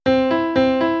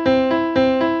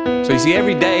So you see,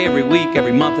 every day, every week,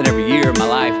 every month, and every year of my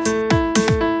life,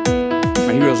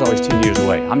 my hero's always 10 years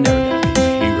away. I'm never going to be my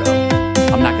hero.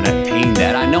 I'm not going to attain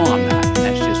that. I know I'm not. And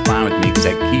that's just fine with me because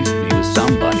that keeps me with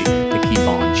somebody to keep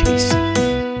on chasing.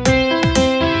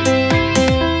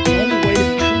 The only way to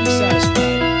be truly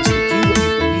satisfied is to do what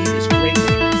you believe is great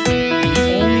work. And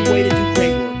the only way to do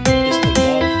great work is to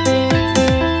love what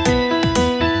you do.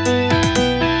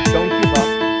 Don't give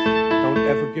up. Don't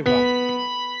ever give up.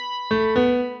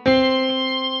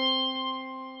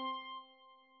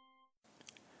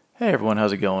 Hey everyone,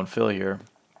 how's it going? Phil here.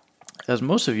 As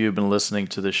most of you have been listening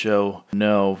to the show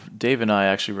know, Dave and I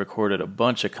actually recorded a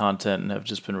bunch of content and have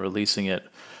just been releasing it.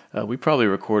 We probably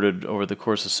recorded over the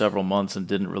course of several months and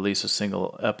didn't release a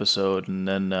single episode, and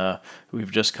then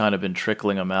we've just kind of been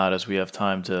trickling them out as we have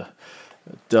time to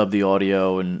dub the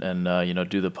audio and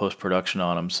do the post-production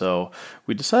on them. So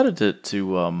we decided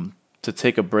to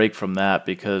take a break from that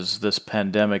because this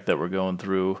pandemic that we're going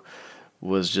through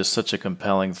was just such a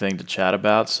compelling thing to chat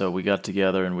about. So we got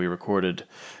together and we recorded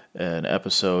an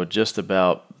episode just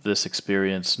about this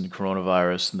experience and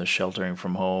coronavirus and the sheltering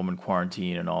from home and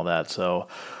quarantine and all that. So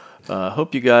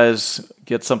hope you guys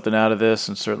get something out of this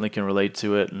and certainly can relate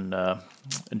to it and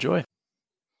enjoy.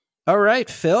 All right,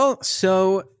 Phil.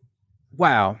 So,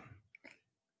 wow.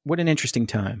 What an interesting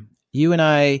time. You and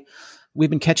I, we've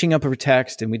been catching up over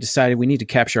text and we decided we need to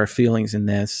capture our feelings in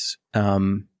this.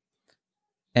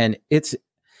 And it's,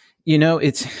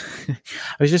 I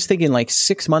was just thinking like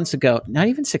 6 months ago, not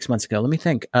even 6 months ago, let me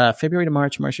think, February to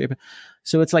March, April.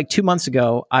 So it's like 2 months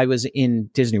ago, I was in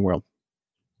Disney World.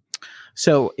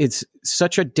 So it's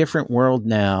such a different world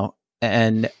now.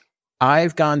 And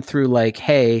I've gone through like,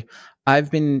 hey, I've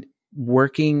been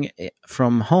working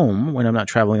from home when I'm not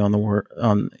traveling on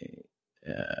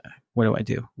what do I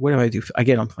do? What do I do? I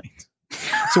get on planes.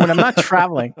 So when I'm not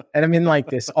traveling and I'm in like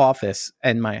this office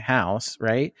and my house,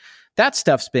 right? That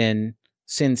stuff's been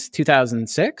since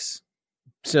 2006.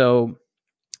 So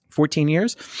 14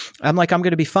 years. I'm like, I'm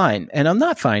going to be fine. And I'm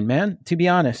not fine, man, to be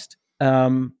honest.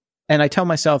 And I tell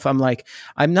myself, I'm like,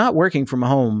 I'm not working from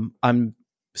home. I'm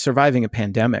surviving a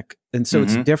pandemic. And so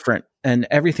it's different and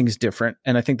everything's different.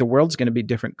 And I think the world's going to be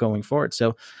different going forward.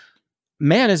 So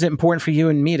man, is it important for you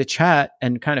and me to chat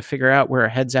and kind of figure out where our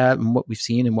head's at and what we've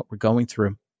seen and what we're going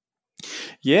through.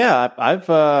 Yeah, I've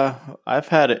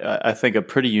had, I think, a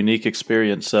pretty unique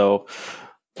experience. So,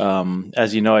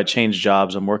 as you know, I changed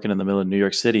jobs. I'm working in the middle of New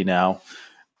York City now,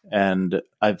 and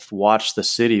I've watched the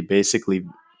city basically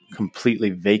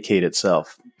completely vacate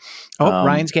itself. Oh,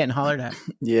 Ryan's getting hollered at.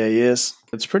 Yeah, he is.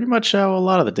 It's pretty much how a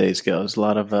lot of the days go. There's a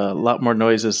lot more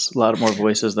noises, a lot more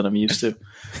voices than I'm used to.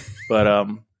 But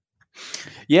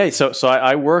yeah, so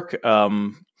I work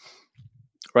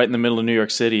right in the middle of New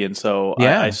York City, and so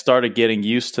I started getting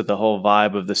used to the whole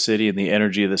vibe of the city and the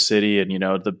energy of the city, and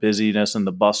the busyness and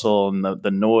the bustle and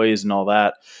the noise and all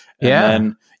that. And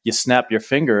then you snap your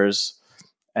fingers,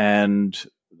 and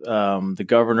the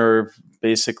governor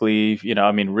basically,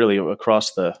 really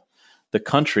across the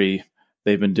country,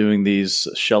 they've been doing these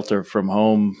shelter from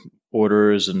home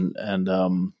orders, and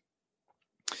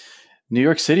New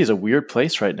York City is a weird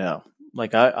place right now.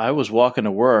 Like I was walking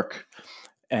to work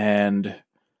and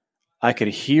I could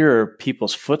hear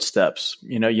people's footsteps.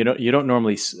 You don't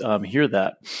normally hear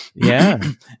that. Yeah.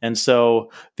 And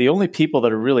so the only people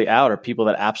that are really out are people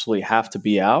that absolutely have to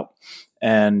be out.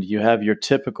 And you have your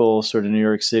typical sort of New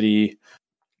York City,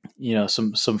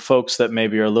 some folks that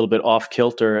maybe are a little bit off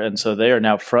kilter. And so they are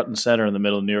now front and center in the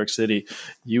middle of New York City.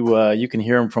 You can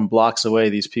hear them from blocks away,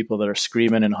 these people that are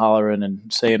screaming and hollering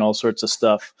and saying all sorts of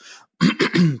stuff.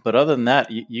 But other than that,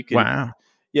 you can. Wow.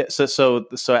 Yeah. So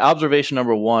observation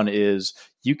number one is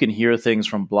you can hear things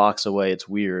from blocks away. It's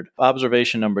weird.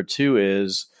 Observation number two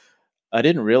is I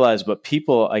didn't realize, but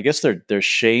people, I guess they're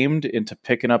shamed into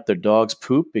picking up their dog's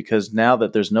poop because now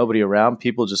that there's nobody around,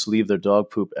 people just leave their dog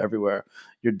poop everywhere.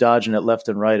 You're dodging it left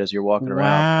and right as you're walking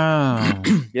around.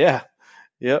 Wow. Yeah.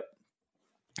 Yep.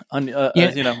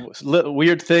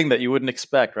 Weird thing that you wouldn't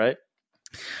expect, right?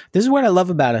 This is what I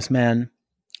love about us, man.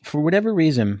 For whatever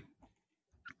reason,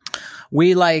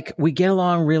 we get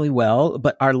along really well,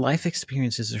 but our life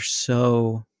experiences are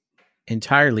so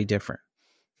entirely different,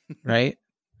 right?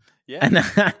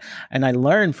 Yeah. And I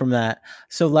learned from that.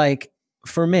 So like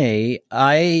for me,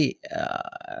 I,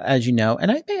 as you know,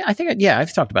 and I think,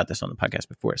 I've talked about this on the podcast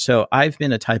before. So I've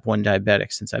been a type 1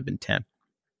 diabetic since I've been 10.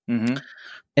 Mm-hmm.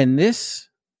 And this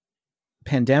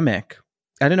pandemic,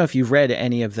 I don't know if you've read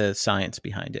any of the science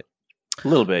behind it. A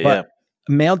little bit, yeah.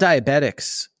 Male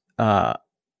diabetics,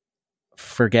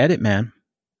 forget it, man.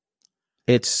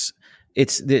 It's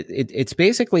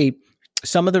basically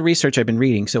some of the research I've been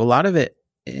reading. So a lot of it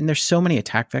and there's so many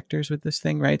attack vectors with this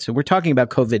thing, right? So we're talking about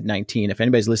COVID-19. If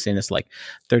anybody's listening, it's like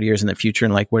 30 years in the future,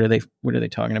 and like, what are they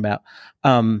talking about?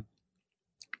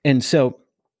 And so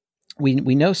we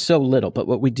know so little, but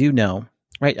what we do know,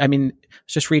 right? I mean, I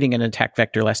was just reading an attack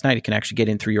vector last night. It can actually get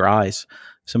in through your eyes.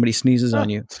 If somebody sneezes on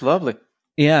you. It's lovely.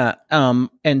 Yeah.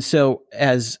 And so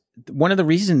as one of the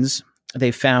reasons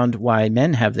they found why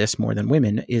men have this more than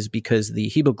women is because the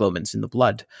hemoglobin's in the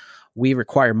blood. We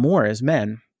require more as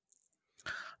men.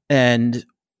 And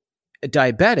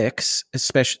diabetics,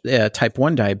 especially type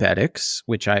 1 diabetics,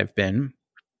 which I have been,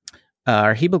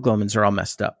 our hemoglobins are all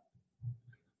messed up.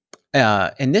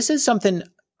 And this is something,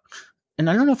 and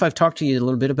I don't know if I've talked to you a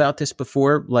little bit about this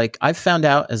before. Like, I've found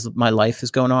out as my life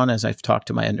is going on, as I've talked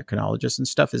to my endocrinologist and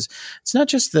stuff, is it's not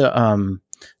just the,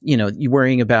 you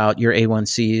worrying about your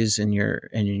A1Cs and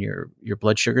your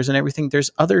blood sugars and everything.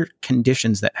 There's other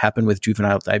conditions that happen with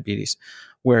juvenile diabetes.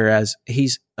 Whereas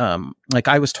he's, like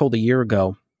I was told a year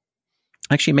ago,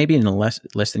 actually maybe in less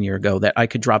than a year ago, that I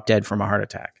could drop dead from a heart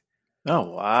attack.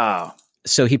 Oh, wow.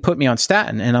 So he put me on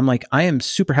statin, and I'm like, I am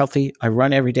super healthy. I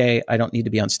run every day. I don't need to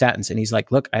be on statins. And he's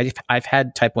like, look, I've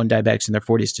had type 1 diabetics in their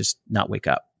 40s just not wake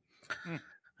up.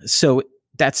 So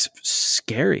that's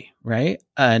scary, right?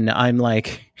 And I'm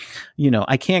like,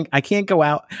 I can't go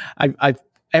out. I've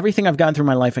everything I've gone through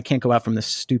my life, I can't go out from this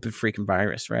stupid freaking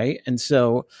virus, right? And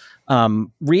so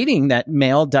reading that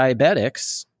male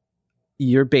diabetics,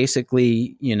 you're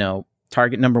basically,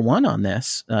 target number one on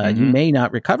this. You may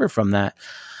not recover from that.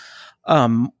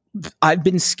 I've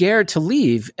been scared to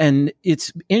leave, and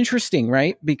it's interesting,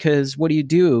 right? Because what do you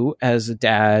do as a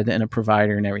dad and a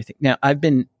provider and everything? Now, I've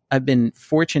been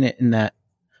fortunate in that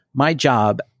my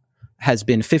job has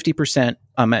been 50%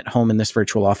 I'm at home in this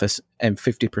virtual office and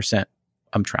 50%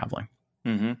 I'm traveling.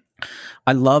 Mm-hmm.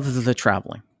 I love the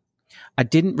traveling. I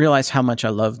didn't realize how much I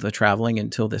loved the traveling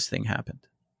until this thing happened.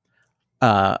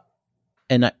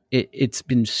 And it's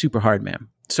been super hard, man.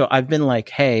 So I've been like,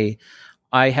 hey,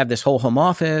 I have this whole home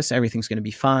office. Everything's going to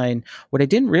be fine. What I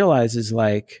didn't realize is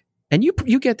like, and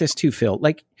you get this too, Phil,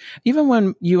 like even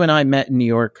when you and I met in New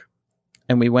York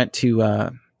and we went to,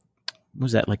 what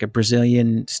was that, like a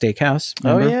Brazilian steakhouse?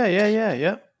 Remember? Oh,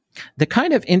 yeah. The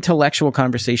kind of intellectual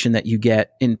conversation that you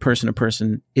get in person to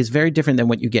person is very different than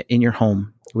what you get in your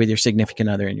home with your significant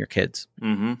other and your kids.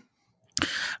 Mm-hmm.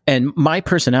 And my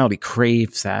personality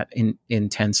craves that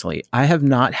intensely. I have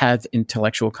not had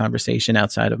intellectual conversation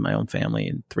outside of my own family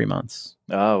in 3 months.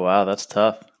 Oh, wow. That's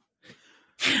tough.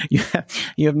 You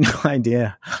have no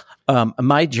idea.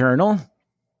 My journal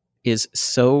is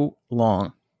so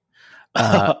long.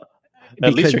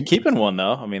 At least you're keeping one,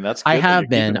 though. I mean, that's good. I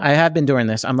have been doing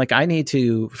this. I'm like, I need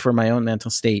to, for my own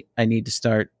mental state, I need to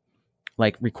start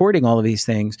like recording all of these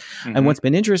things. Mm-hmm. And what's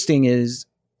been interesting is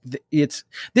this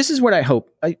is what I hope.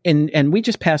 And we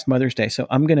just passed Mother's Day, so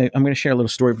I'm gonna share a little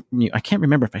story from you. I can't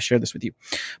remember if I shared this with you,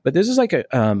 but this is like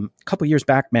a couple years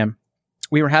back, man.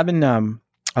 We were having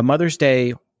a Mother's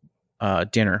Day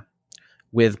dinner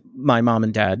with my mom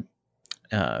and dad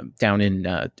down in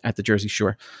at the Jersey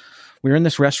Shore. We were in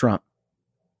this restaurant,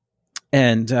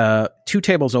 and 2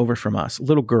 tables over from us, a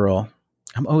little girl.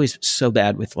 I'm always so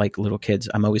bad with like little kids.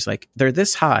 I'm always like, they're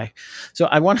this high. So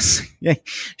I want to say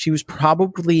she was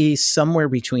probably somewhere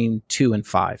between 2 and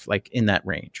 5, like in that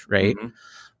range, right?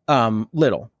 Mm-hmm.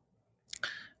 Little.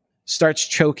 Starts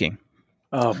choking.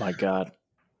 Oh my God.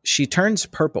 She turns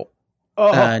purple.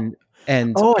 Oh.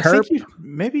 And I think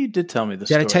maybe you did tell me this.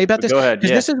 Did I tell you about this? Go ahead.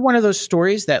 Because this is one of those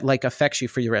stories that like affects you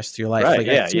for the rest of your life. Right, like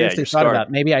I seriously thought about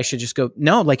maybe I should just go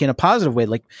like in a positive way.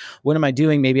 Like, what am I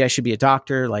doing? Maybe I should be a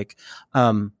doctor. Like,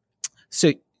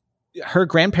 so her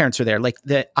grandparents are there. Like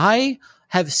that, I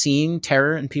have seen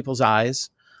terror in people's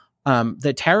eyes.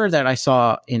 The terror that I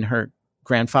saw in her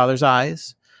grandfather's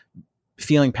eyes,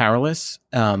 feeling powerless.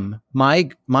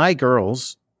 My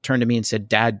girls turned to me and said,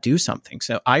 "Dad, do something."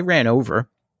 So I ran over.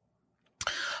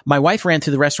 My wife ran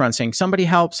to the restaurant saying, somebody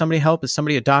help, is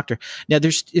somebody a doctor? Now,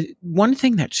 there's one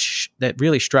thing that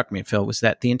really struck me, Phil, was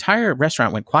that the entire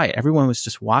restaurant went quiet. Everyone was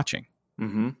just watching.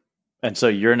 Mm-hmm. And so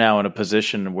you're now in a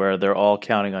position where they're all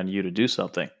counting on you to do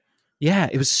something. Yeah,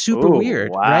 it was super weird,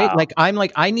 wow. Right? Like, I'm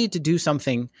like, I need to do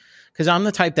something because I'm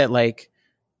the type that like,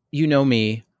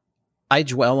 me, I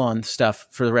dwell on stuff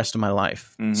for the rest of my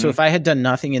life. Mm-hmm. So if I had done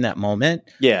nothing in that moment,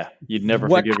 yeah, you'd never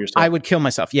forgive yourself. I would kill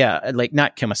myself. Yeah, like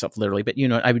not kill myself literally, but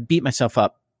I would beat myself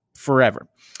up forever.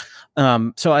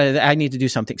 So I need to do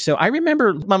something. So I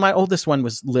remember my oldest one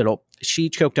was little. She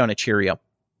choked on a Cheerio,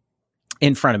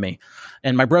 in front of me.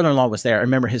 And my brother-in-law was there. I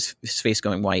remember his face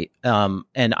going white. And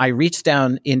I reached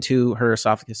down into her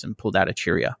esophagus and pulled out a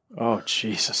Cheerio. Oh,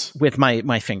 Jesus. With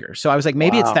my finger. So I was like,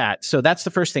 maybe it's that. So that's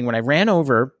the first thing. When I ran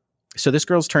over, so this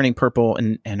girl's turning purple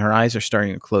and her eyes are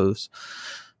starting to close.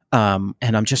 And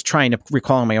I'm just trying to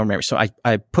recall my own memory. So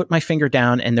I put my finger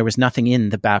down and there was nothing in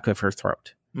the back of her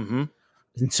throat. Mm-hmm.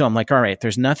 And so I'm like, all right,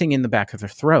 there's nothing in the back of her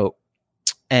throat.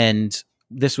 And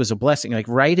this was a blessing. Like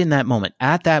right in that moment,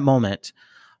 at that moment,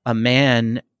 a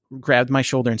man grabbed my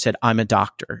shoulder and said, I'm a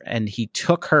doctor. And he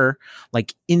took her,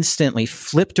 like instantly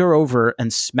flipped her over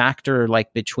and smacked her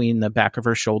like between the back of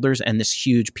her shoulders. And this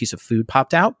huge piece of food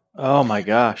popped out. Oh my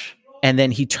gosh. And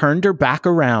then he turned her back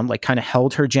around, like kind of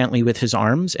held her gently with his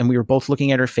arms. And we were both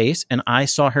looking at her face. And I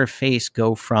saw her face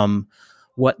go from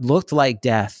what looked like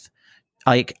death.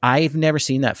 Like I've never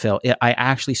seen that, Phil. I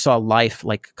actually saw life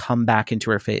like come back into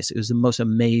her face. It was the most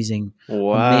amazing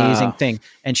thing.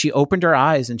 And she opened her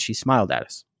eyes and she smiled at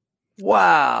us.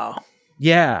 Wow.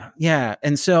 Yeah. Yeah.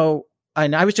 And so,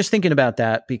 and I was just thinking about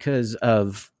that because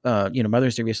of,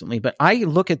 Mother's Day recently, but I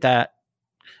look at that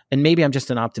and maybe I'm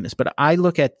just an optimist, but I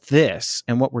look at this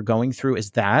and what we're going through is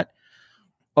that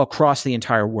across the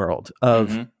entire world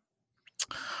of,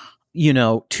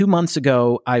 2 months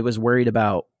ago, I was worried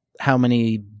about how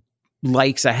many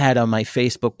likes I had on my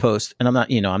Facebook post. And I'm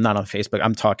not on Facebook.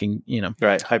 I'm talking,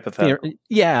 right. Hypothetical.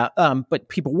 Yeah. But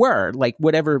people were like,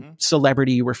 whatever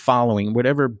celebrity you were following,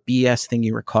 whatever BS thing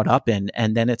you were caught up in.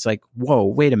 And then it's like, whoa,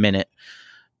 wait a minute.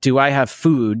 Do I have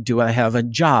food? Do I have a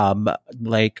job?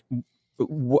 Like,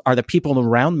 are the people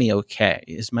around me okay?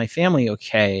 Is my family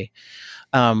okay?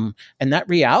 And that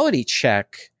reality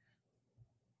check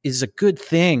is a good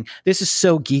thing. This is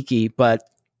so geeky, but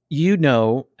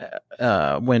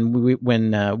when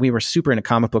we were super into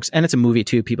comic books, and it's a movie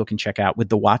too, people can check out with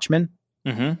The Watchmen.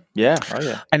 Mm-hmm. Yeah. Oh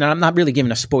yeah. And I'm not really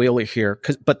giving a spoiler here,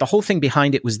 but the whole thing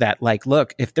behind it was that, like,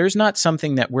 look, if there's not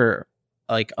something that we're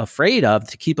like afraid of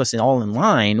to keep us all in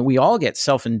line, we all get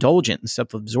self-indulgent and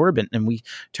self-absorbent, and we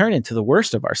turn into the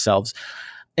worst of ourselves.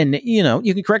 And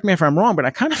you can correct me if I'm wrong, but I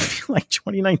kind of feel like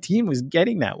 2019 was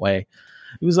getting that way.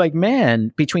 It was like,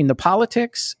 man, between the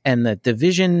politics and the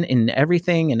division in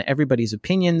everything and everybody's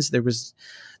opinions, there was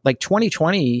like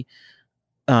 2020.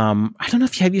 I don't know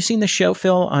have you seen the show,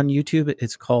 Phil, on YouTube?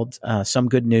 It's called Some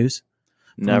Good News.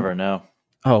 Never, no.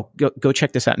 Oh, go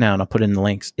check this out now, and I'll put in the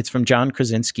links. It's from John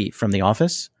Krasinski from The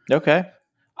Office. Okay.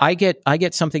 I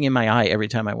get something in my eye every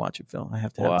time I watch it, Phil. I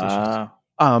have to have tissues.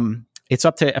 It's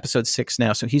up to episode 6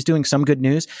 now. So he's doing Some Good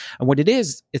News. And what it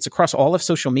is, it's across all of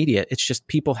social media. It's just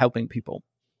people helping people.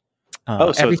 So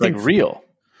it's like real.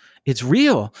 It's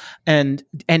real. And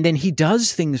then he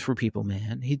does things for people,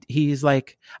 man. He's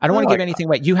like, I don't want to give anything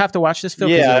away. You have to watch this, Phil.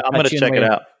 Yeah, I'm going to check it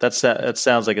out. That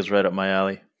sounds like it's right up my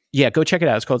alley. Yeah, go check it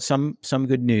out. It's called Some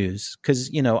Good News.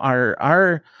 Because,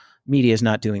 our media is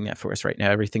not doing that for us right now.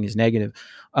 Everything is negative.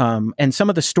 And some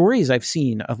of the stories I've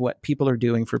seen of what people are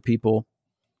doing for people,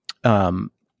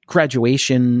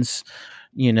 graduations,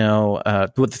 one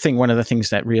of the things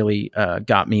that really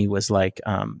got me was like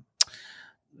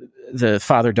the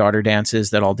father-daughter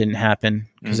dances that all didn't happen,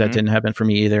 because that didn't happen for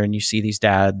me either. And you see these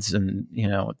dads and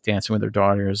dancing with their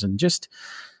daughters, and just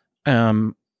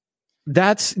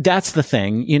that's the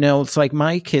thing. It's like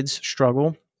my kids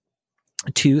struggle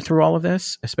too through all of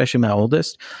this, especially my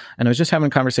oldest. And I was just having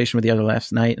a conversation with the other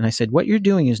last night, and I said, what you're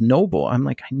doing is noble. I'm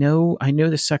like, I know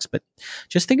this sucks, but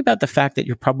just think about the fact that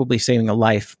you're probably saving a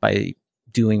life by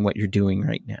doing what you're doing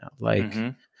right now. Like,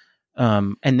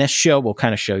 and this show will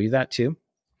kind of show you that too.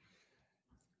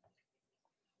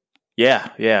 Yeah.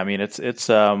 I mean, it's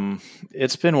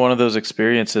been one of those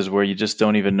experiences where you just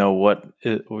don't even know what,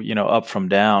 up from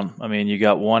down. I mean, you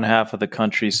got one half of the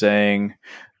country saying,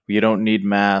 you don't need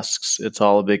masks. It's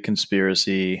all a big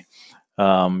conspiracy.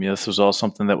 This was all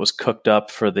something that was cooked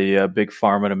up for the big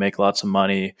pharma to make lots of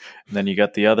money. And then you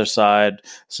got the other side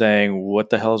saying, what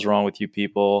the hell is wrong with you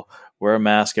people? Wear a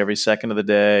mask every second of the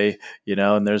day,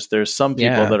 and there's some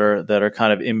people that are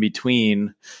kind of in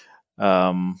between.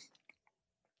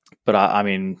 But I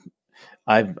mean,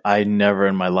 I never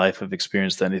in my life have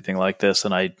experienced anything like this.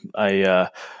 And I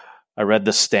read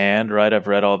The Stand, right? I've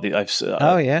read all the. I've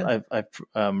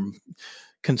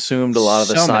consumed a lot of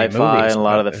the sci-fi and a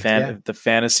lot of the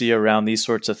fantasy around these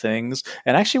sorts of things.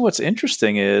 And actually, what's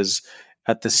interesting is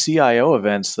at the CIO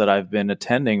events that I've been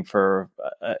attending for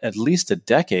at least a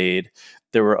decade,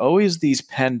 there were always these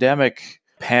pandemic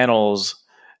panels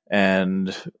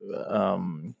and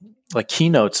like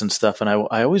keynotes and stuff. And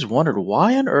I always wondered,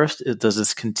 why on earth does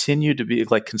this continue to be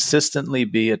like consistently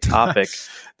be a topic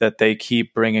that they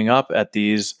keep bringing up at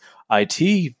these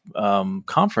IT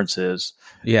conference is.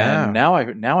 Yeah. And now I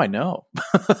know.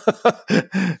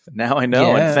 Now I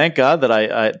know, Yeah. and thank God that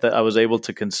I was able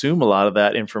to consume a lot of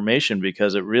that information,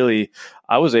 because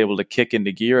I was able to kick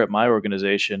into gear at my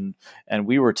organization, and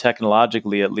we were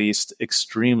technologically, at least,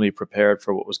 extremely prepared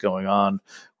for what was going on.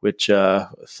 Which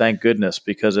thank goodness,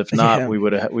 because if not, we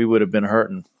would have been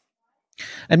hurting.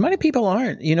 And many people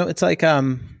aren't. It's like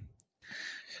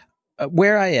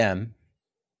where I am,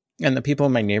 and the people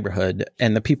in my neighborhood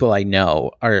and the people I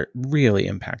know are really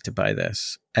impacted by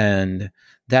this. And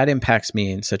that impacts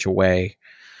me in such a way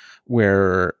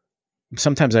where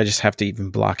sometimes I just have to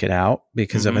even block it out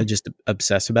because I'm just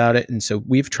obsessed about it. And so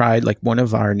we've tried, like, one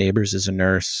of our neighbors is a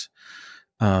nurse,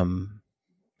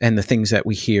 and the things that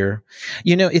we hear,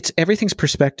 it's everything's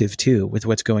perspective too with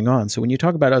what's going on. So when you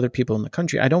talk about other people in the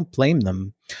country, I don't blame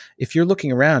them. If you're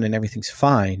looking around and everything's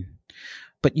fine,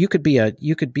 but you could be a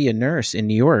nurse in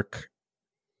New York,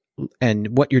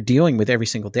 and what you're dealing with every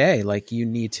single day, like, you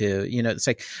need to, it's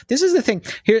like, this is the thing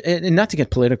here, and not to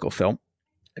get political, Phil,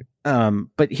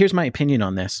 but here's my opinion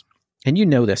on this. And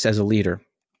this as a leader,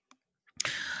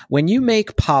 when you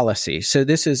make policy, so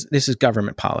this is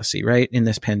government policy, right? In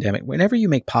this pandemic, whenever you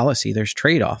make policy, there's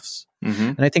trade-offs.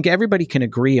 And I think everybody can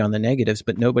agree on the negatives,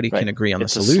 but nobody can agree on the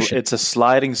solution. It's a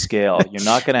sliding scale. You're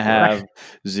not going to have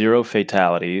zero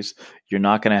fatalities. You're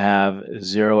not going to have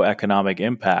zero economic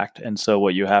impact. And so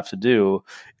what you have to do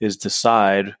is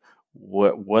decide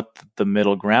what the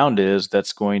middle ground is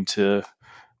that's going to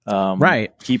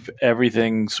keep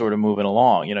everything sort of moving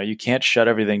along. You can't shut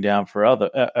everything down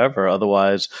ever.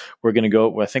 Otherwise, we're going to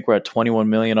go. I think we're at 21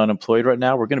 million unemployed right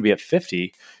now. We're going to be at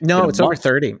 50. No, it's over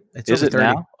 30. Is it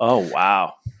now? Oh,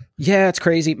 wow. Yeah, it's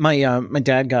crazy. My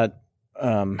dad got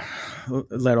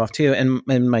let off too, and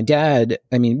my dad.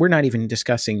 I mean, we're not even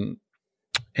discussing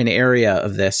an area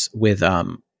of this with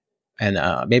and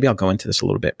maybe I'll go into this a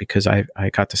little bit because I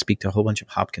got to speak to a whole bunch of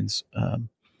Hopkins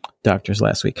doctors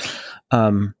last week.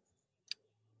 But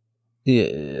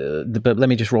let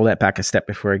me just roll that back a step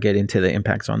before I get into the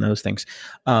impacts on those things.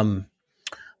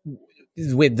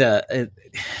 With the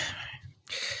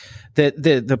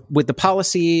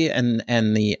policy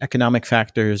and the economic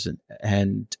factors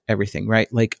and everything, right?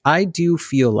 Like, I do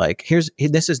feel like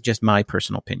this is just my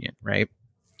personal opinion, right?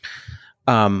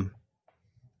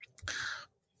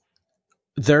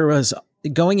 There was,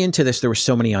 going into this, there were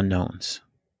so many unknowns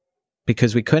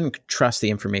because we couldn't trust the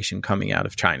information coming out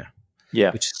of China.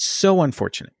 Yeah. Which is so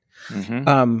unfortunate.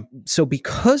 So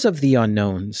because of the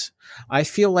unknowns, I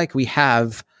feel like we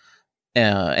have,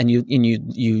 and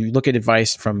you look at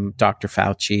advice from Dr.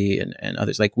 Fauci and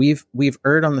others, like we've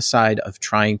erred on the side of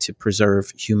trying to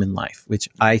preserve human life, which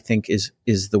I think is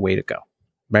the way to go.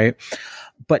 Right.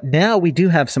 But now we do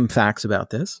have some facts about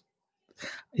this.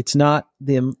 It's not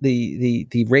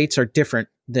the rates are different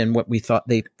than what we thought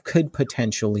they could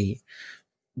potentially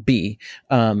be.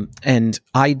 And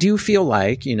I do feel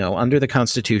like, under the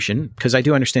Constitution, because I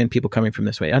do understand people coming from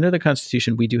this way, under the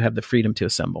Constitution, we do have the freedom to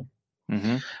assemble.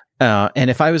 And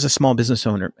if I was a small business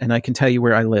owner, and I can tell you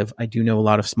where I live, I do know a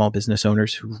lot of small business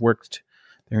owners who've worked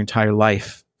their entire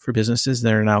life for businesses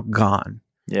that are now gone.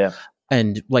 Yeah.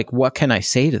 And like, what can I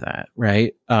say to that?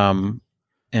 Right.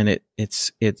 And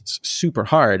it's super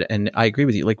hard. And I agree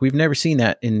with you. Like, we've never seen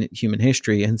that in human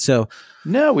history. And so,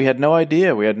 no, we had no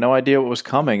idea. We had no idea what was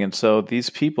coming. And so these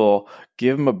people,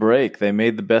 give them a break. They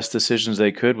made the best decisions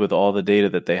they could with all the data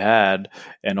that they had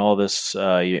and all this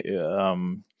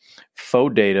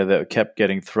faux data that kept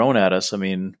getting thrown at us. I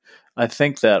mean, I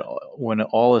think that when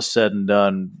all is said and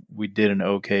done, we did an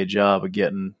okay job of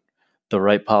getting the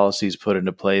right policies put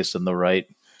into place and the right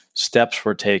steps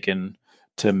were taken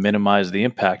to minimize the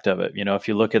impact of it. If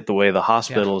you look at the way the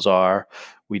hospitals are,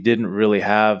 we didn't really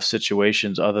have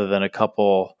situations other than a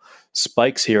couple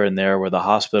spikes here and there where the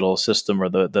hospital system or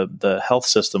the health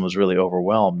system was really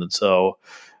overwhelmed. And so,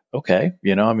 okay,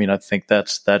 I think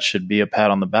that should be a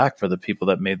pat on the back for the people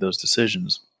that made those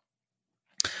decisions.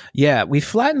 Yeah, we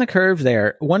flattened the curve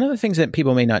there. One of the things that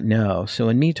people may not know, so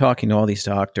in me talking to all these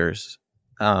doctors,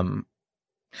 something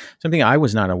I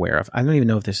was not aware of, I don't even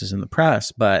know if this is in the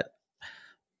press, but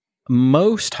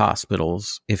most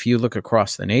hospitals, if you look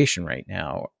across the nation right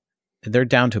now, they're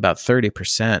down to about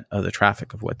 30% of the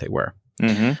traffic of what they were.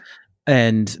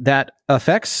 And that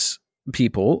affects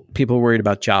people worried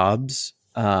about jobs.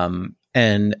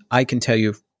 And I can tell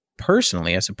you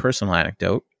personally, as a personal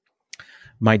anecdote,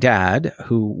 my dad,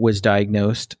 who was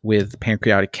diagnosed with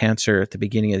pancreatic cancer at the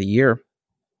beginning of the year,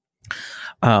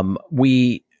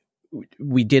 we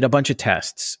did a bunch of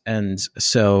tests. And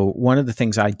so one of the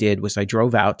things I did was I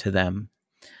drove out to them,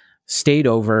 stayed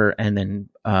over, and then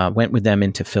went with them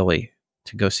into Philly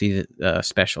to go see the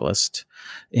specialist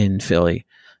in Philly,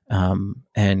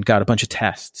 and got a bunch of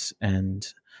tests. And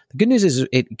the good news is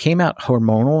it came out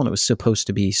hormonal, and it was supposed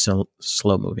to be so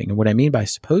slow moving. And what I mean by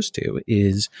supposed to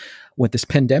is what this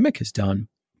pandemic has done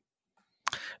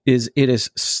is it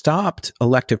has stopped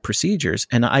elective procedures.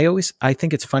 And I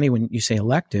think it's funny when you say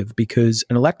elective, because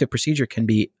an elective procedure can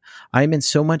be, I'm in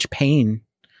so much pain.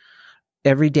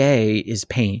 Every day is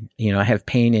pain. I have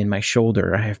pain in my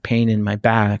shoulder. I have pain in my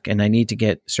back, and I need to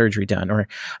get surgery done, or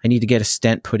I need to get a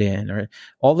stent put in, or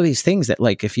all of these things that,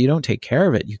 like, if you don't take care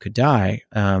of it, you could die.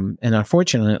 And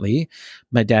unfortunately,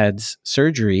 my dad's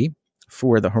surgery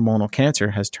for the hormonal cancer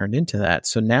has turned into that.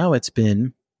 So now it's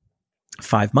been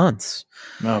 5 months.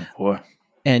 Oh boy.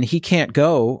 And he can't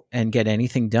go and get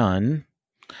anything done.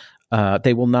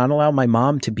 They will not allow my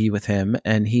mom to be with him,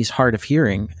 and he's hard of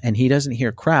hearing, and he doesn't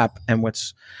hear crap. And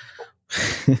what's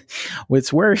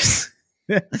worse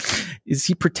is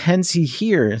he pretends he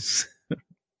hears.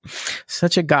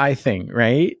 Such a guy thing,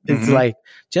 right? It's like,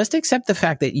 just accept the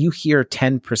fact that you hear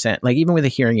 10%, like even with a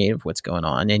hearing aid, of what's going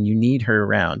on, and you need her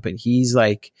around. But he's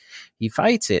like, he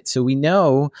fights it. So we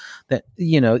know that,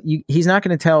 he's not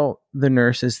going to tell the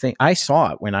nurses thing. I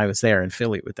saw it when I was there in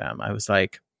Philly with them. I was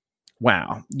like,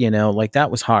 wow, like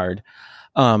that was hard.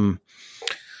 And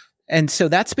so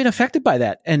that's been affected by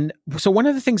that. And so one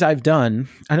of the things I've done,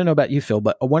 I don't know about you, Phil,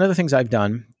 but one of the things I've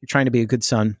done, trying to be a good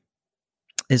son,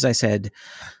 is I said,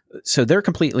 so they're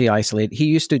completely isolated. He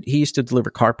used to deliver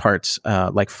car parts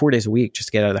like 4 days a week just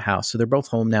to get out of the house. So they're both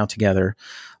home now together,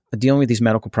 dealing with these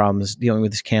medical problems, dealing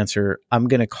with this cancer. I'm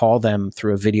going to call them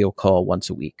through a video call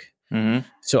once a week.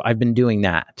 So I've been doing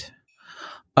that.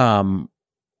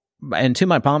 And to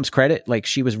my mom's credit, like,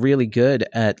 she was really good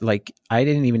at, like, I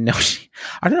didn't even know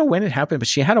I don't know when it happened, but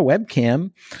she had a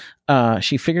webcam.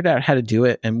 She figured out how to do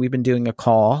it, and we've been doing a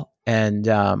call, and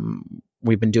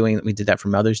we did that for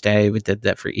Mother's Day. We did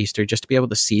that for Easter, just to be able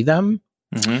to see them.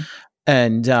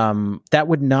 And that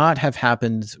would not have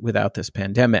happened without this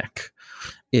pandemic,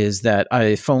 is that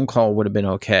a phone call would have been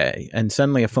okay. And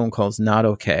suddenly a phone call is not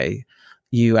okay.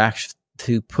 You actually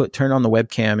to turn on the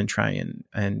webcam and try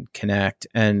and connect.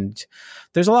 And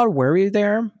there's a lot of worry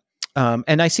there.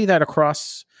 And I see that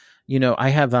across, I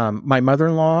have, my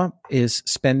mother-in-law is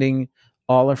spending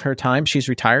all of her time. She's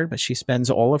retired, but she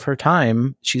spends all of her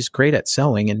time. She's great at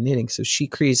sewing and knitting. So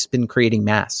she's been creating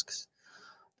masks.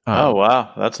 Oh,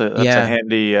 wow. That's a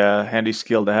handy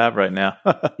skill to have right now.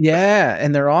 Yeah.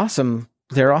 And they're awesome.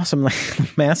 They're awesome,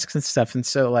 like, masks and stuff. And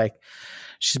so, like,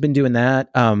 she's been doing that.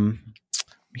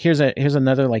 Here's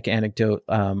another, like, anecdote.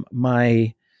 How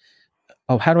do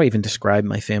I even describe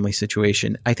my family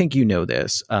situation? I think you know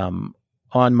this. On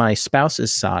my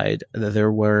spouse's side, there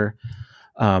were,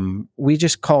 we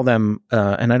just call them,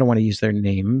 and I don't want to use their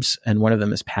names, and one of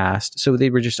them is passed. So they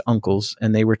were just uncles,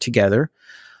 and they were together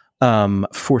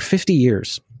for 50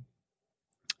 years.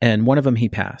 And one of them, he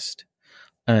passed,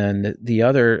 and the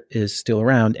other is still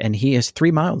around, and he is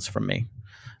 3 miles from me.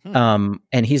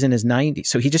 And he's in his 90s.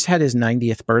 So he just had his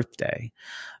 90th birthday.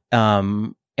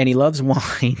 And he loves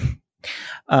wine.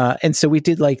 And so we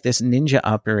did, like, this ninja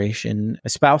operation. A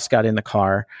spouse got in the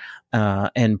car,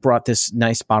 and brought this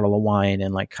nice bottle of wine,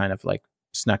 and, like, kind of, like,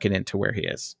 snuck it into where he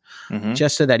is,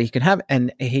 just so that he could have,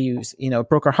 and he was, it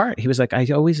broke our heart. He was like, I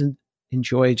always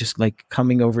enjoy just, like,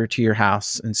 coming over to your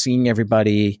house and seeing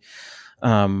everybody.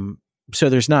 So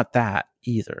there's not that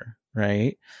either.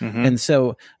 Right. And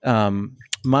so,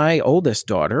 my oldest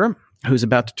daughter, who's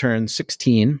about to turn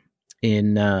 16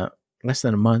 in less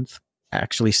than a month,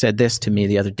 actually said this to me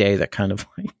the other day that kind of,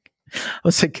 like, I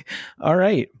was like, all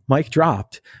right, mic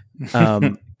dropped.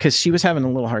 Because she was having a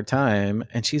little hard time.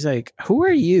 And she's like, who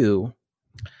are you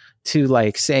to,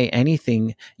 like, say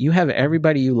anything? You have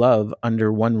everybody you love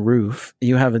under one roof.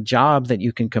 You have a job that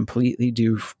you can completely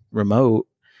do remote.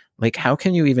 Like, how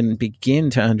can you even begin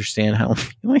to understand how I'm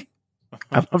feeling?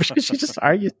 She just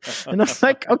argued, and I was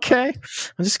like, okay,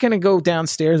 I'm just gonna go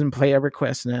downstairs and play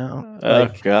EverQuest now. Oh,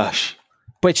 gosh.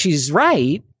 But she's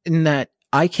right in that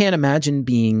I can't imagine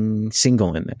being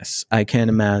single in this. I can't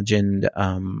imagine,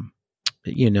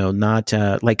 not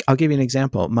like, I'll give you an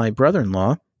example. My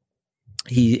brother-in-law,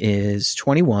 he is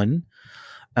 21,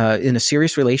 in a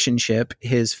serious relationship.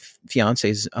 His fiance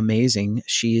is amazing.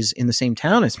 She's in the same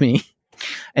town as me,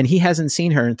 and he hasn't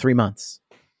seen her in 3 months.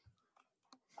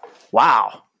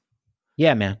 Wow.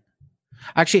 Yeah, man.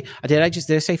 Actually, did I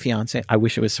say fiance? I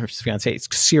wish it was her fiance. It's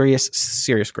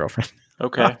serious girlfriend.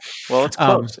 Okay. Well, it's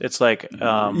close. It's like,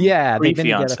 yeah, they've been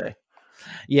fiance. together.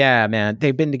 Yeah, man.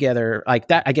 They've been together like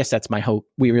that. I guess that's my hope.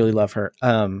 We really love her.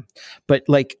 But,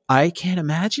 like, I can't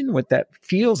imagine what that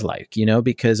feels like,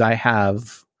 because I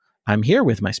have I'm here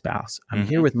with my spouse. I'm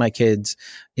here with my kids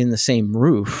in the same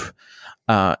roof.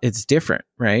 It's different,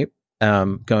 right?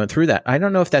 Going through that. I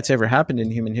don't know if that's ever happened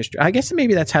in human history. I guess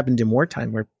maybe that's happened in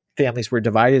wartime where families were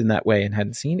divided in that way and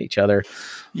hadn't seen each other.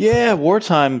 Yeah, war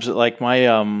times, like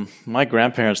my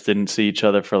grandparents didn't see each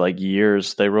other for like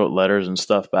years. They wrote letters and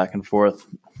stuff back and forth.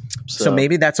 So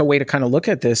maybe that's a way to kind of look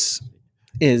at this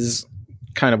is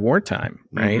kind of wartime,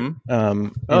 right?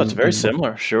 It's very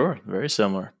similar. Sure. Very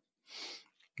similar.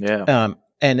 Yeah.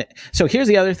 And so here's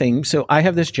the other thing. So I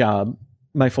have this job,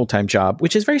 my full-time job,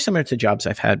 which is very similar to jobs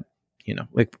I've had,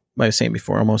 like I was saying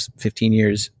before, almost 15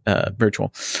 years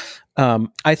virtual.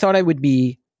 I thought I would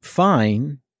be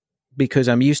fine because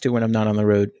I'm used to when I'm not on the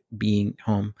road being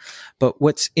home. But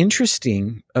what's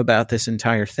interesting about this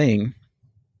entire thing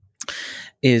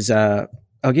is, I'll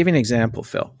give you an example,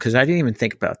 Phil, because I didn't even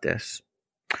think about this.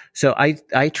 So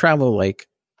I travel like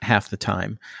half the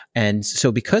time. And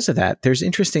so because of that, there's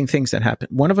interesting things that happen.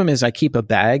 One of them is I keep a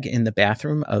bag in the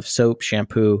bathroom of soap,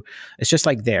 shampoo. It's just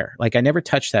like there. Like I never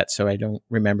touch that, so I don't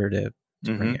remember to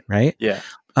bring it, right? Yeah.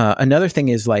 Another thing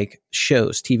is like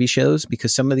shows, TV shows,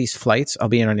 because some of these flights, I'll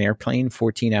be on an airplane,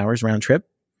 14 hours round trip,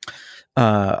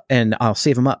 and I'll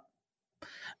save them up.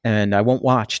 And I won't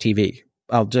watch TV.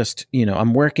 I'll just,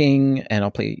 I'm working and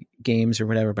I'll play games or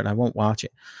whatever, but I won't watch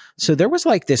it. So there was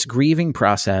like this grieving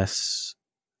process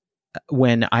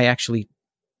when I actually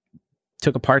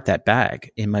took apart that bag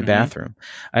in my bathroom.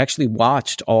 I actually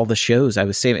watched all the shows I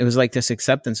was saving. It was like this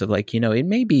acceptance of like, it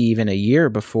may be even a year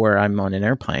before I'm on an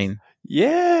airplane.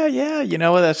 Yeah. You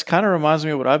know what? That's kind of reminds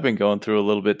me of what I've been going through a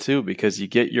little bit too, because you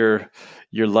get your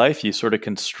life, you sort of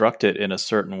construct it in a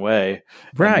certain way.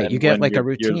 Right. You get like a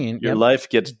routine. Your life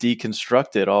gets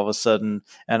deconstructed all of a sudden.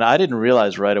 And I didn't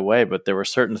realize right away, but there were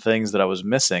certain things that I was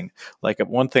missing. Like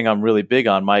one thing I'm really big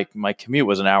on, my commute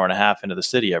was an hour and a half into the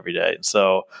city every day. And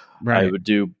so I would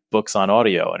do books on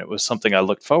audio, and it was something I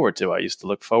looked forward to. I used to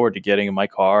look forward to getting in my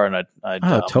car and I'd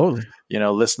totally.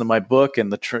 Listen to my book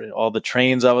and all the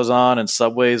trains I was on and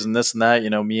subways and this and that,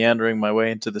 meandering my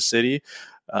way into the city.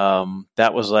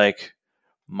 That was like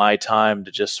my time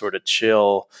to just sort of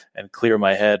chill and clear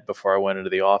my head before I went into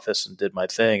the office and did my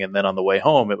thing. And then on the way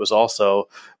home, it was also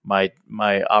my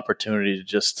opportunity to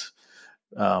just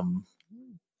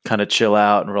kind of chill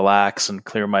out and relax and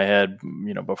clear my head,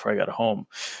 before I got home.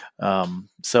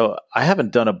 So I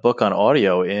haven't done a book on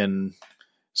audio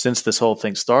since this whole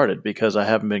thing started because I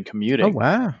haven't been commuting. Oh,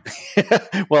 wow.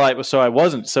 Well, I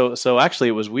wasn't. So actually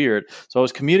it was weird. So I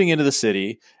was commuting into the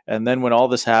city. And then when all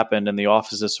this happened and the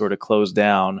offices sort of closed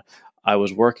down, I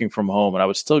was working from home and I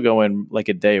would still go in like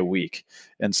a day a week.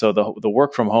 And so the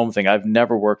work from home thing, I've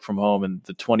never worked from home in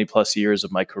the 20 plus years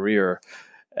of my career.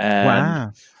 And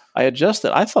wow. I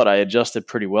thought I adjusted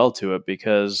pretty well to it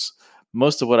because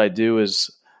most of what I do is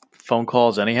phone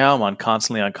calls anyhow. I'm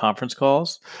constantly on conference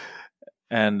calls.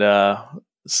 And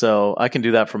so I can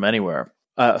do that from anywhere.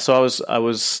 So I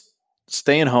was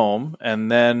staying home,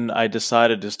 and then I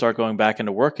decided to start going back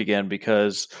into work again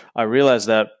because I realized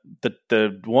that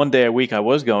the one day a week I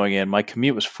was going in, my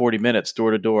commute was 40 minutes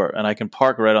door to door, and I can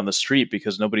park right on the street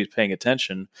because nobody's paying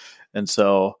attention. And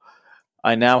so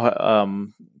I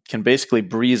now can basically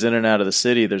breeze in and out of the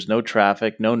city. There's no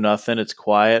traffic, no nothing. It's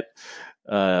quiet.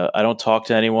 I don't talk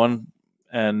to anyone,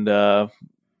 and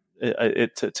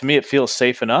to me, it feels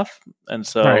safe enough. And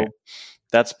so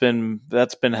that's been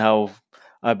how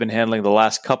I've been handling the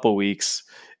last couple weeks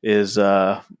is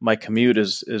my commute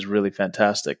is really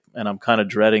fantastic. And I'm kind of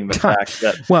dreading the fact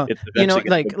that,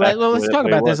 let's talk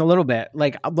about this a little bit.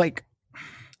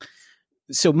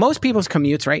 So most people's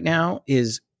commutes right now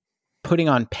is putting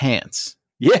on pants.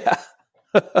 Yeah.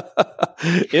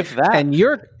 If that.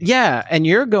 And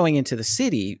you're going into the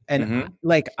city and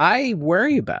I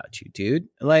worry about you, dude.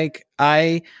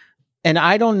 I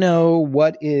don't know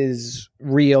what is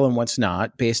real and what's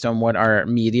not based on what our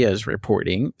media is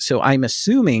reporting. So I'm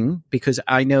assuming, because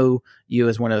I know you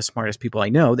as one of the smartest people I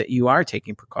know, that you are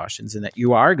taking precautions and that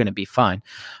you are going to be fine.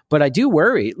 But I do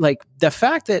worry, the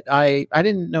fact that I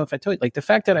didn't know if I told you, the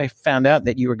fact that I found out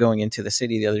that you were going into the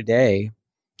city the other day,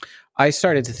 I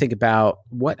started to think about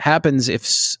what happens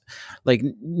if,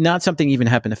 not something even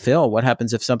happened to Phil. What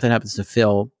happens if something happens to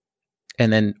Phil?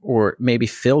 And then, or maybe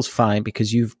Phil's fine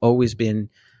because you've always been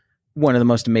one of the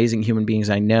most amazing human beings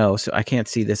I know. So I can't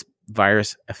see this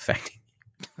virus affecting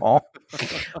all.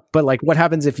 But what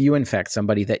happens if you infect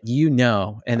somebody that you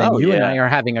know, and then and I are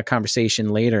having a conversation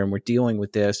later and we're dealing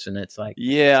with this, and it's like,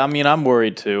 yeah, I mean, I'm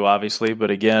worried too, obviously, but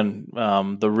again,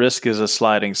 the risk is a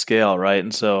sliding scale, right?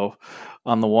 And so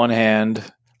on the one hand,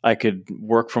 I could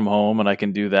work from home and I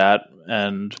can do that.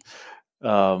 And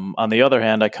On the other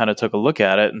hand, I kind of took a look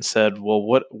at it and said, well,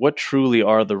 what truly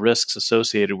are the risks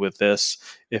associated with this?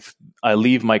 If I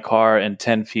leave my car and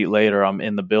 10 feet later I'm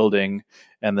in the building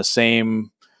and the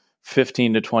same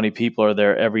 15 to 20 people are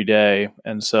there every day.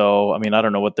 And so, I mean, I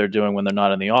don't know what they're doing when they're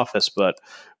not in the office, but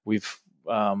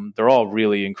they're all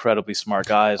really incredibly smart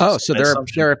guys. Oh, so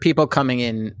there are people coming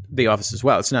in the office as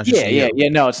well. It's not just yeah.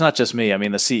 No, it's not just me. I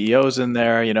mean, the CEO's in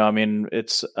there. I mean,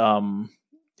 it's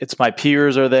my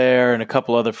peers are there and a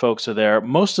couple other folks are there.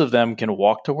 Most of them can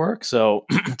walk to work, so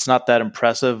it's not that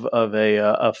impressive of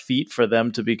a feat for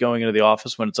them to be going into the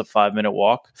office when it's a 5-minute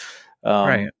walk.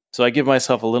 Right. So I give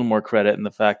myself a little more credit in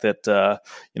the fact that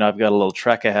I've got a little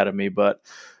trek ahead of me, but.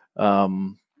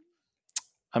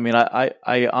 I mean,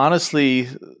 I honestly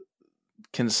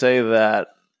can say that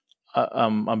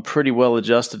I'm pretty well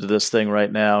adjusted to this thing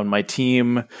right now, and my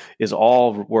team is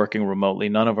all working remotely.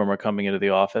 None of them are coming into the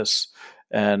office,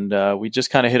 and we just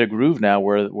kind of hit a groove now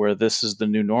where this is the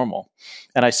new normal.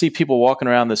 And I see people walking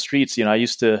around the streets. I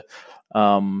used to,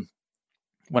 when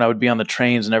I would be on the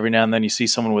trains, and every now and then you see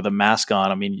someone with a mask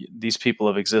on. I mean, these people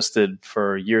have existed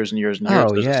for years and years and years.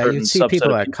 Oh, yeah, you'd see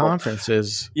people at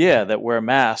conferences. Yeah, that wear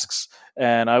masks.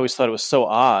 And I always thought it was so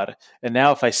odd. And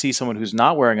now if I see someone who's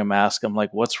not wearing a mask, I'm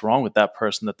like, what's wrong with that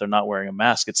person that they're not wearing a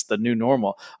mask? It's the new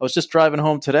normal. I was just driving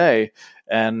home today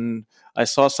and I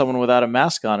saw someone without a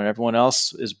mask on and everyone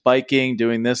else is biking,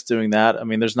 doing this, doing that. I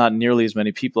mean, there's not nearly as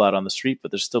many people out on the street, but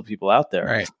there's still people out there.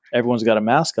 Right. Everyone's got a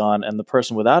mask on and the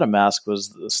person without a mask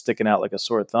was sticking out like a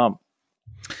sore thumb.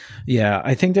 Yeah,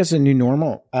 I think that's a new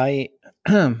normal. I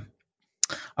want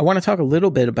to talk a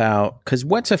little bit about, because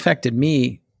what's affected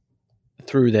me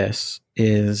through this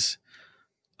is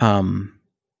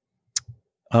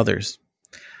others.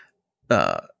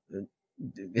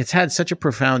 It's had such a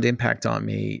profound impact on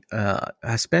me,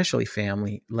 especially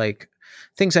family, like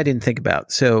things I didn't think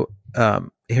about. So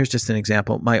here's just an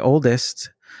example. My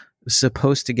oldest was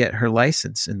supposed to get her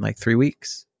license in like 3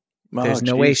 weeks. There's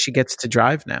no way she gets to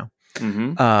drive now.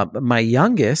 Mm-hmm. My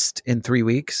youngest in 3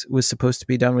 weeks was supposed to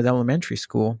be done with elementary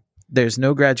school. There's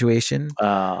no graduation.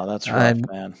 Oh, that's rough,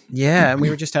 man. Yeah. And we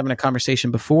were just having a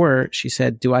conversation before. She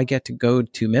said, do I get to go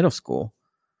to middle school?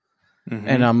 Mm-hmm.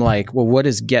 And I'm like, well, what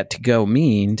does get to go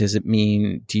mean? Does it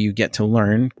mean, do you get to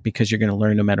learn because you're going to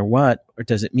learn no matter what? Or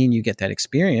does it mean you get that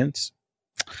experience?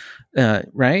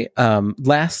 Right.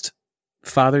 Last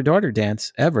father-daughter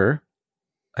dance ever,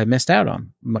 I missed out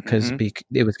on because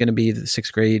it was going to be the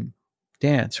 6th grade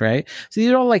dance, right? So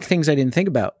these are all like things I didn't think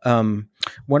about.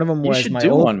 One of them was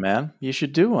one, man. You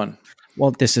should do one. Well,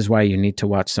 this is why you need to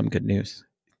watch some good news.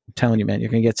 I'm telling you, man,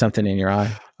 you're gonna get something in your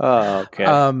eye. Oh, okay.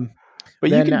 But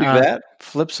then, you can do that.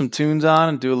 Flip some tunes on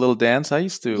and do a little dance. I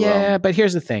used to. Yeah, but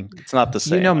here's the thing. It's not the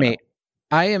same. You know me.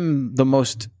 I am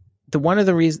one of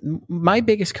the reasons. My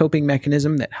biggest coping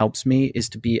mechanism that helps me is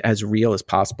to be as real as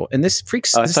possible. And this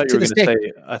freaks. I thought you were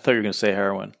going to say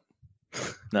heroin.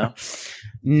 No.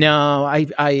 No,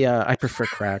 I prefer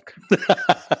crack.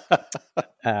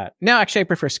 No, actually, I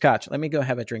prefer scotch. Let me go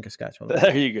have a drink of scotch.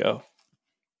 There you go.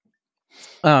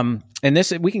 And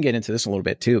this, we can get into this a little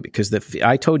bit too, because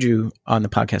I told you on the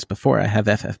podcast before, I have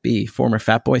FFB, former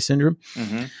fat boy syndrome.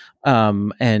 Mm-hmm.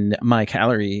 And my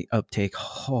calorie uptake,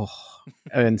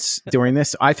 and during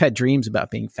this, I've had dreams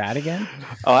about being fat again.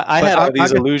 Oh, I had all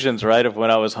these illusions, right? Of when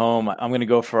I was home, I'm going to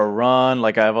go for a run.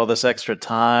 Like I have all this extra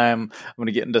time. I'm going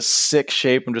to get into sick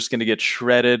shape. I'm just going to get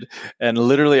shredded. And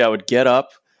literally I would get up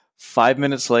 5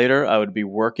 minutes later, I would be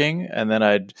working. And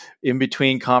then in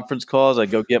between conference calls, I'd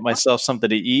go get myself something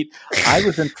to eat. I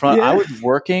was in front. Yeah. I was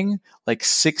working like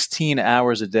 16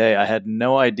 hours a day. I had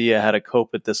no idea how to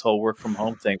cope with this whole work from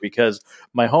home thing because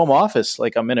my home office,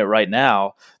 like I'm in it right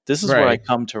now, this is where I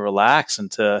come to relax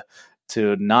and to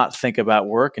not think about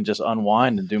work and just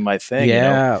unwind and do my thing.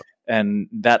 Yeah. And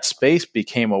that space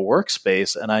became a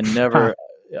workspace and I never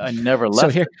left. So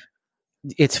here,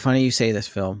 it's funny you say this,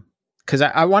 Phil, because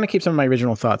I want to keep some of my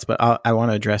original thoughts, but I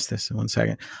want to address this in 1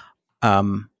 second.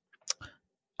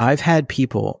 I've had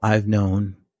people I've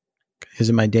known, because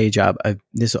of my day job,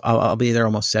 I'll be there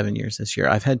almost 7 years this year.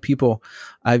 I've had people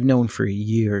I've known for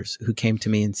years who came to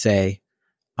me and say,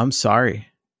 I'm sorry.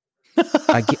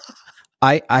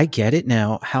 I get it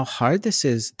now, how hard this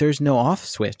is. There's no off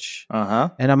switch. Uh-huh.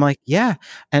 And I'm like, yeah.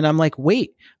 And I'm like,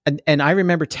 wait. And I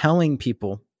remember telling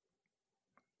people,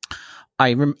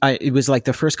 it was like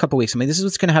the first couple of weeks. I mean, this is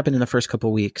what's going to happen in the first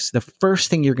couple of weeks. The first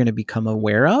thing you're going to become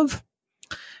aware of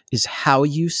is how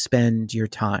you spend your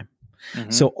time.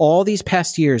 Mm-hmm. So all these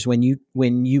past years, when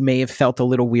you may have felt a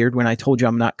little weird when I told you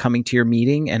I'm not coming to your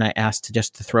meeting and I asked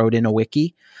to throw it in a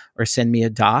wiki or send me a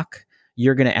doc,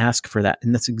 you're going to ask for that.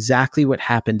 And that's exactly what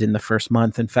happened in the first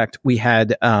month. In fact, we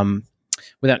had,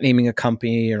 without naming a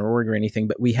company or org or anything,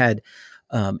 but we had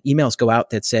emails go out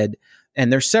that said,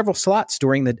 and there's several slots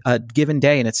during the given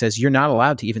day, and it says you're not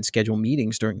allowed to even schedule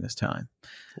meetings during this time.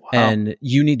 Wow. And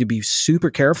you need to be super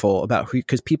careful about who,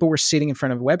 because people were sitting in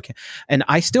front of a webcam. And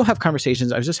I still have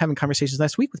conversations. I was just having conversations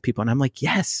last week with people, and I'm like,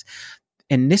 yes.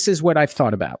 And this is what I've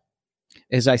thought about.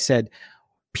 As I said,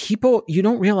 people, you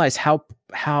don't realize how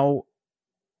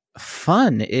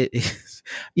fun it is.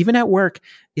 Even at work,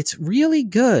 it's really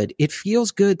good. It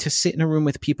feels good to sit in a room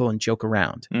with people and joke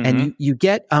around. Mm-hmm. And you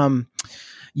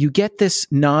get this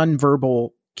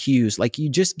nonverbal cues. Like you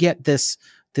just get this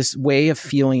way of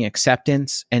feeling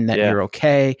acceptance and that you're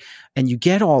okay. And you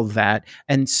get all of that.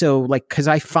 And so like, cause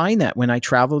I find that when I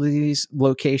travel to these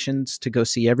locations to go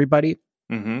see everybody,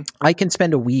 I can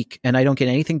spend a week and I don't get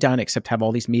anything done except have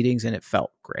all these meetings, and it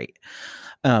felt great.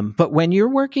 But when you're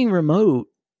working remote,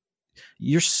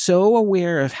 you're so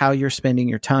aware of how you're spending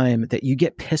your time that you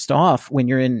get pissed off when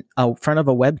you're in front of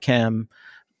a webcam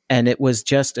and it was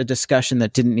just a discussion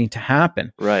that didn't need to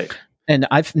happen. Right. And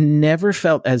I've never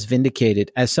felt as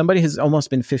vindicated as somebody who's almost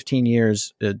been 15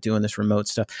 years doing this remote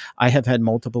stuff. I have had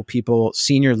multiple people,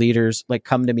 senior leaders, like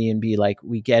come to me and be like,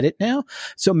 we get it now.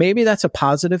 So maybe that's a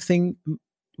positive thing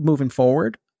moving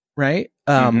forward. Right.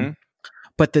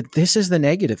 But this is the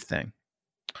negative thing.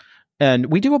 And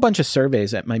we do a bunch of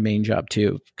surveys at my main job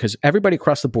too, because everybody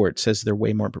across the board says they're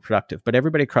way more productive, but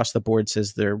everybody across the board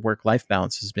says their work-life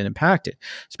balance has been impacted,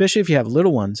 especially if you have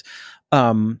little ones.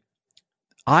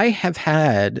 I have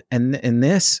had, and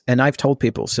I've told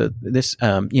people, so this,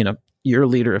 you're a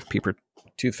leader of people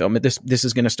too, Phil, but this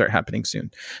is going to start happening soon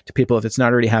to people if it's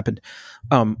not already happened.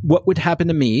 What would happen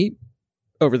to me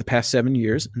over the past 7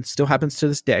 years, and still happens to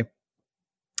this day,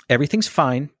 everything's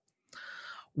fine.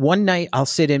 One night I'll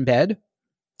sit in bed,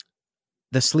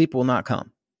 the sleep will not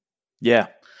come. Yeah.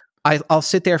 I'll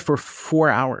sit there for 4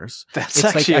 hours. That's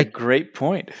actually a great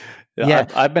point. Yeah,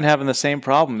 I've been having the same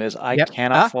problem. Is I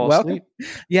cannot fall asleep.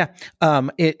 Yeah,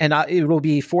 it will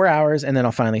be 4 hours, and then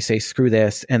I'll finally say screw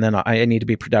this, and then I need to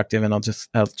be productive, and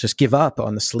I'll just give up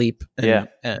on the sleep. And,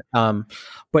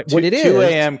 but what it is 2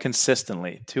 a.m.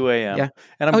 consistently, 2 a.m. Yeah.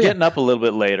 And I'm getting up a little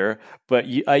bit later. But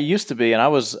I used to be, and I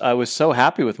was so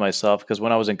happy with myself because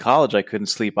when I was in college, I couldn't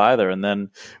sleep either. And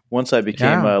then once I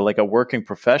became like a working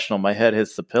professional, my head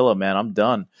hits the pillow. Man, I'm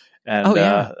done. And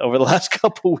over the last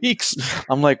couple of weeks,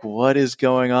 I'm like, what is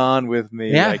going on with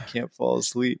me? I can't fall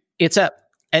asleep.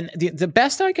 And the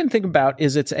best I can think about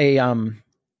is it's a,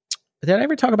 did I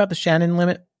ever talk about the Shannon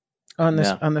limit on this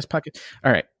podcast?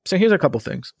 All right. So here's a couple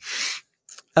things.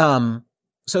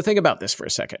 So think about this for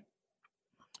a second.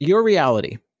 Your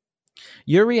reality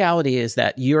is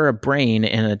that you're a brain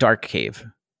in a dark cave.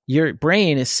 Your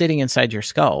brain is sitting inside your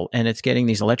skull and it's getting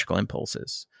these electrical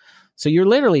impulses. So you're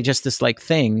literally just this like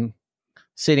thing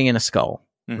sitting in a skull,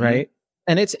 right?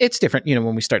 And it's different,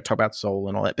 when we start talking about soul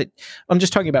and all that, but I'm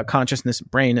just talking about consciousness,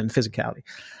 brain, and physicality.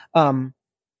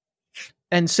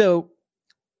 And so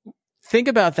think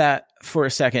about that for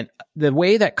a second. The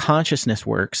way that consciousness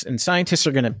works, and scientists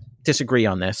are going to disagree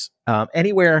on this,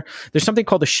 anywhere, there's something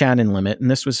called the Shannon limit. And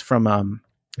this was from, I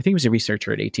think he was a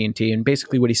researcher at AT&T. And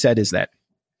basically what he said is that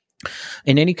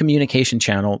in any communication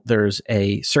channel, there's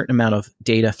a certain amount of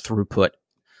data throughput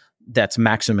that's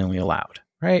maximally allowed,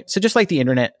 right? So just like the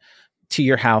internet to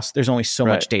your house, there's only so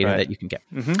much data that you can get.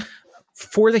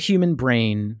 For the human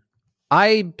brain,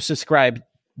 I subscribe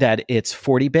that it's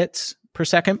 40 bits per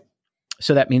second.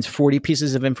 So that means 40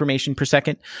 pieces of information per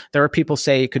second. There are people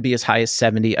say it could be as high as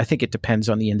 70. I think it depends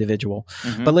on the individual.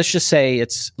 But let's just say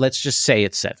it's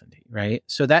 70, right?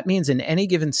 So that means in any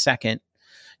given second,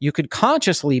 you could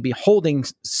consciously be holding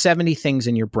 70 things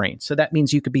in your brain. So that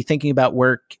means you could be thinking about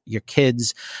work, your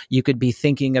kids. You could be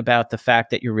thinking about the fact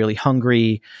that you're really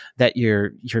hungry, that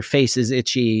your face is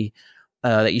itchy,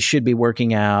 that you should be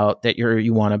working out, that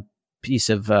you want a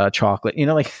piece of chocolate,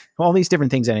 like all these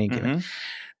different things at any given.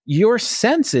 Your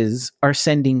senses are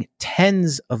sending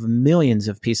tens of millions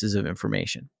of pieces of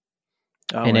information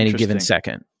in any given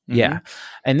second. Yeah.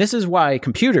 And this is why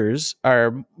computers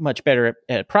are much better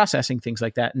at processing things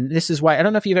like that. And this is why, I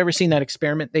don't know if you've ever seen that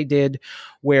experiment they did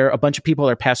where a bunch of people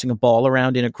are passing a ball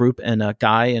around in a group and a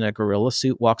guy in a gorilla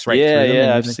suit walks right through them.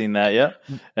 Yeah, I've seen that. Yeah.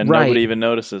 And nobody even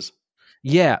notices.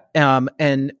 Yeah.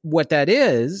 And what that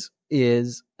is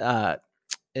there's a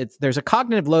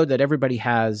cognitive load that everybody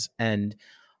has, and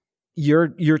your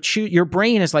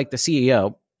brain is like the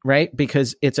CEO, right?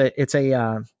 Because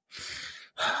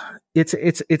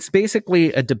it's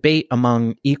basically a debate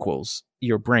among equals,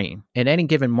 your brain. At any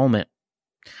given moment,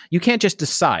 You can't just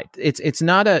decide. It's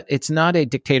not a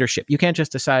dictatorship. You can't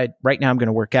just decide right now I'm going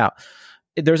to work out.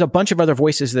 There's a bunch of other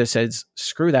voices that says,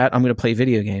 screw that, I'm going to play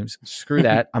video games. Screw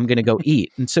that, I'm going to go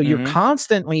eat. And so you're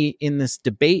constantly in this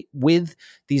debate with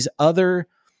these other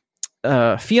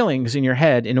feelings in your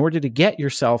head in order to get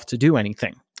yourself to do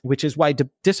anything, which is why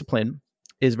discipline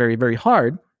is very, very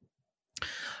hard,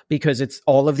 because it's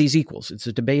all of these equals. It's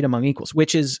a debate among equals,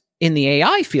 which is in the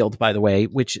AI field, by the way,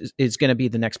 which is going to be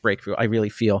the next breakthrough, I really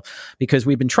feel, because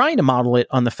we've been trying to model it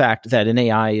on the fact that an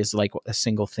AI is like a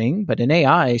single thing, but an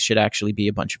AI should actually be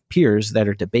a bunch of peers that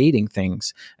are debating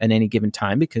things at any given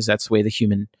time, because that's the way the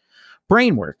human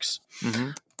brain works.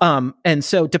 And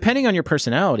so depending on your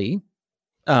personality,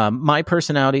 my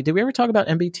personality, did we ever talk about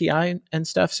MBTI and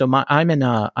stuff? So I'm an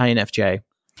INFJ.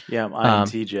 Yeah, I'm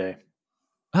INTJ.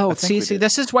 Oh, see,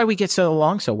 this is why we get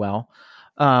along so well.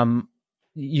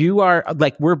 You are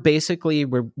like,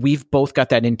 we've both got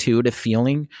that intuitive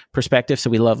feeling perspective. So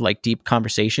we love like deep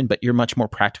conversation, but you're much more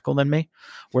practical than me,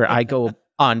 where I go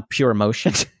on pure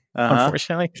emotion,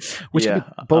 unfortunately, which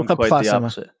both I'm a plus. The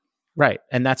opposite. Right.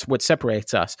 And that's what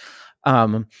separates us.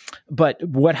 But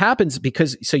what happens,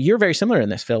 so you're very similar in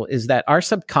this, Phil, is that our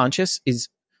subconscious is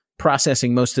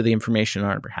processing most of the information on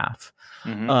our behalf,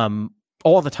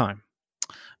 all the time.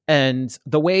 And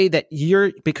the way that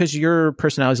because your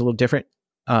personality is a little different,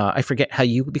 I forget how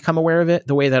you become aware of it.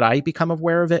 The way that I become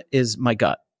aware of it is my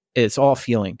gut. It's all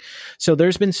feeling. So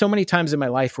there's been so many times in my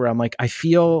life where I'm like, I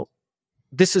feel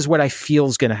this is what I feel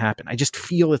is going to happen. I just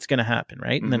feel it's going to happen.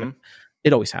 Right. And then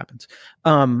it always happens.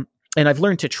 And I've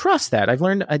learned to trust that. I've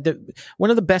learned one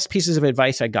of the best pieces of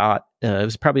advice I got, it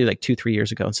was probably like 2-3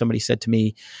 years ago. And somebody said to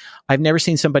me, I've never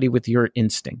seen somebody with your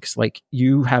instincts. Like,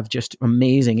 you have just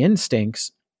amazing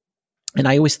instincts. And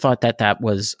I always thought that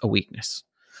was a weakness,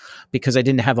 because I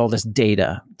didn't have all this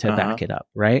data to back it up.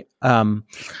 Right.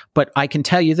 But I can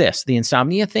tell you this, the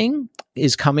insomnia thing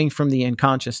is coming from the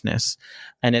unconsciousness,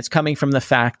 and it's coming from the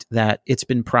fact that it's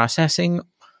been processing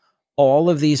all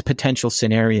of these potential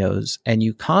scenarios, and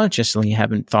you consciously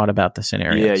haven't thought about the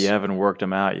scenarios. Yeah, you haven't worked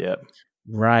them out yet.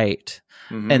 Right.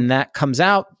 And that comes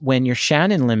out when your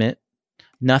Shannon limit,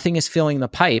 nothing is filling the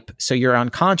pipe, so your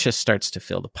unconscious starts to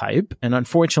fill the pipe. And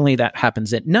unfortunately, that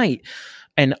happens at night.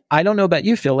 And I don't know about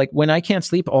you, Phil, like when I can't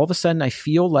sleep, all of a sudden I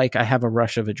feel like I have a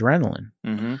rush of adrenaline.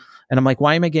 And I'm like,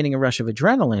 why am I getting a rush of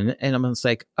adrenaline? And I'm just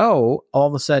like, oh, all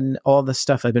of a sudden, all the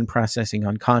stuff I've been processing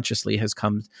unconsciously has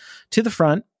come to the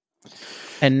front.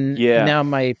 And now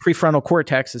my prefrontal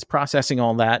cortex is processing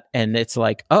all that. And it's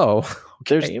like, oh,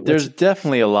 okay, there's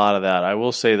definitely a lot of that. I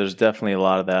will say there's definitely a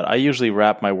lot of that. I usually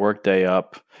wrap my workday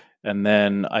up and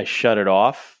then I shut it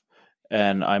off,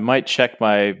 and I might check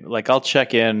I'll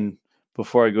check in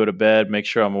before I go to bed, make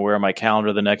sure I'm aware of my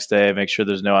calendar the next day, make sure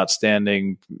there's no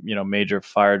outstanding, major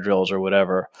fire drills or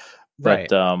whatever. Right.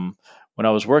 But when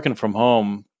I was working from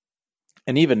home,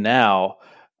 and even now,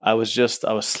 I was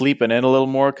sleeping in a little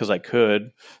more because I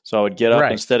could. So I would get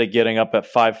up instead of getting up at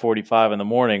 5:45 in the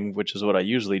morning, which is what I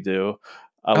usually do.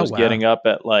 I was getting up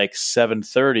at like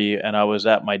 7:30, and I was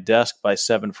at my desk by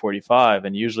 7:45.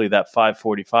 And usually that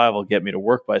 5:45 will get me to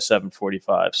work by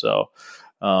 7:45. So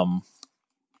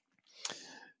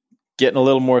getting a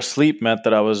little more sleep meant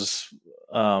that I was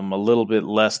a little bit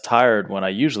less tired when I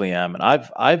usually am. And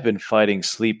I've been fighting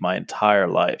sleep my entire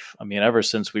life. I mean, ever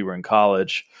since we were in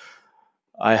college,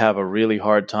 I have a really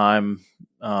hard time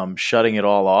shutting it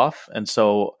all off. And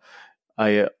so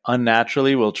I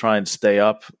unnaturally will try and stay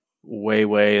up way,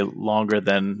 way longer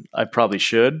than I probably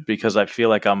should, because I feel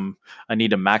like I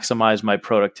need to maximize my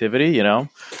productivity,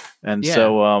 And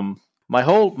so my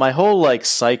whole like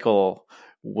cycle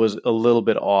was a little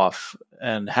bit off,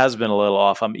 and has been a little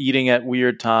off. I'm eating at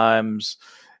weird times.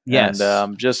 Yes.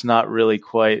 And just not really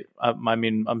quite. I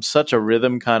mean, I'm such a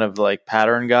rhythm kind of like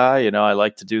pattern guy. I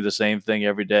like to do the same thing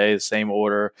every day, the same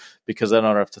order, because I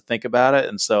don't have to think about it.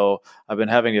 And so I've been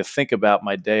having to think about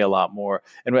my day a lot more.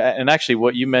 And actually,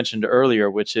 what you mentioned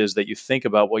earlier, which is that you think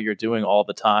about what you're doing all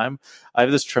the time. I have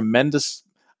this tremendous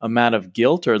amount of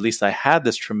guilt, or at least I had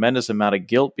this tremendous amount of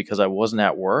guilt because I wasn't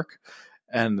at work.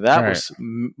 And that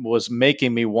was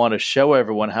making me want to show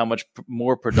everyone how much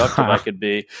more productive I could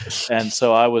be. And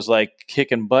so I was like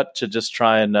kicking butt to just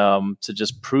try and to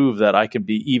just prove that I could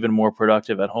be even more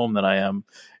productive at home than I am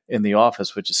in the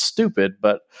office, which is stupid.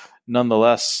 But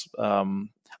nonetheless,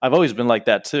 I've always been like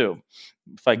that too.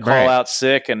 If I call out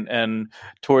sick and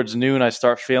towards noon I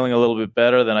start feeling a little bit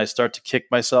better, then I start to kick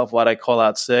myself. Why'd I call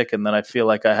out sick? And then I feel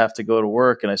like I have to go to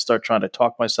work, and I start trying to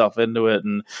talk myself into it.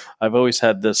 And I've always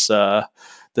had this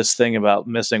this thing about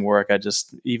missing work. I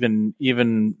just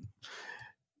even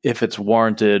if it's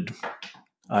warranted,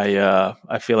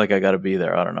 I feel like I got to be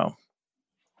there. I don't know.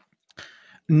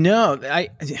 No,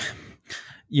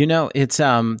 it's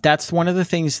that's one of the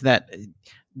things that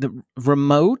the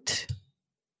remote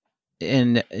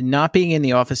and not being in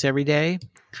the office every day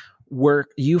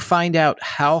work, you find out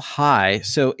how high.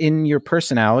 So in your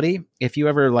personality, if you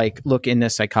ever like look into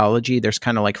psychology, there's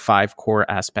kind of like 5 core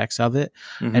aspects of it.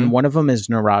 Mhm. And one of them is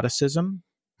neuroticism.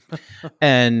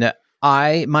 And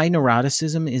my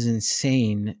neuroticism is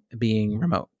insane being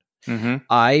remote. Mhm.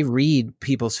 I read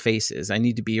people's faces. I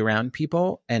need to be around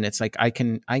people, and it's like I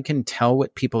can tell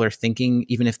what people are thinking,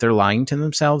 even if they're lying to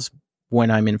themselves, when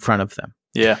I'm in front of them.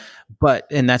 Yeah.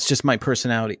 And that's just my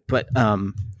personality. But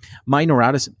my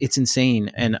neuroticism, it's insane.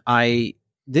 And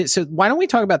so why don't we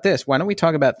talk about this? Why don't we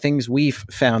talk about things we've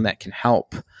found that can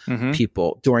help Mhm.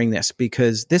 people during this?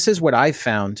 Because this is what I've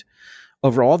found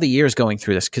over all the years going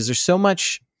through this. Because there's so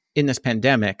much in this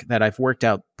pandemic that I've worked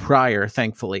out prior,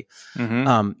 thankfully.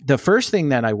 Mhm. The first thing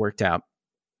that I worked out,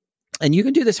 and you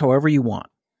can do this however you want.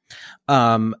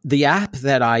 The app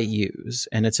that I use,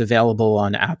 and it's available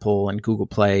on Apple and Google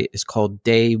Play, is called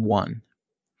Day One.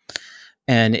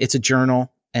 And it's a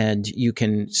journal, and you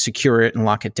can secure it and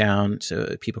lock it down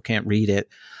so people can't read it.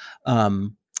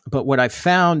 But what I've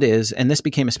found is, and this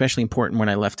became especially important when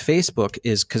I left Facebook,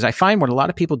 is because I find what a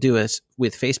lot of people do is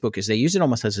with Facebook is they use it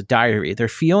almost as a diary. They're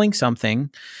feeling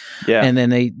something, Yeah. and then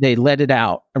they let it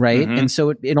out, right? Mhm. And so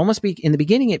it almost in the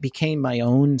beginning it became my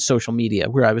own social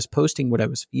media where I was posting what I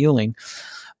was feeling.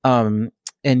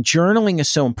 And journaling is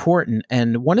so important.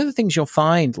 And one of the things you'll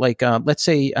find, like let's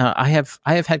say I have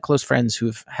had close friends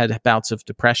who've had bouts of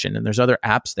depression, and there's other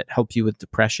apps that help you with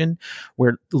depression,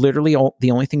 where literally the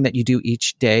only thing that you do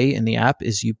each day in the app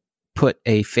is you put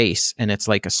a face, and it's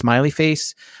like a smiley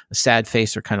face, a sad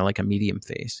face, or kind of like a medium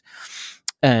face.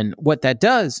 And what that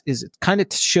does is it kind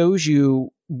of shows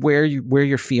you where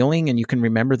you're feeling, and you can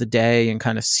remember the day and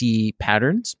kind of see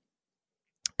patterns.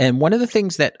 And one of the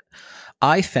things that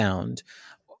I found,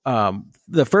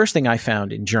 the first thing I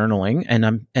found in journaling,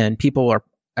 and people are,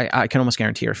 I can almost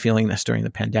guarantee are feeling this during the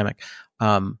pandemic,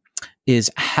 is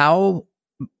how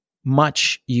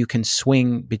much you can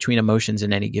swing between emotions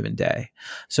in any given day.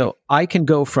 So I can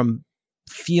go from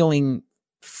feeling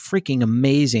freaking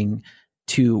amazing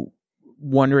to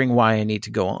wondering why I need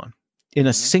to go on in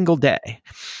a single day.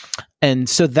 And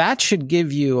so that should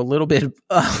give you a little bit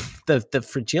of the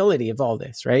fragility of all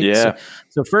this, right? Yeah.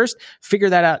 So first, figure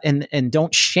that out, and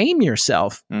don't shame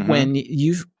yourself Mhm. when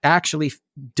you actually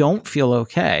don't feel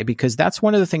okay, because that's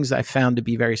one of the things that I found to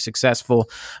be very successful.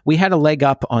 We had a leg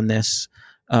up on this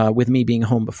with me being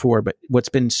home before, but what's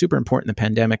been super important in the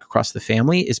pandemic across the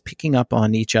family is picking up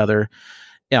on each other.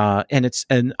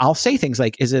 And I'll say things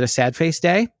like, "Is it a sad face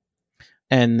day?"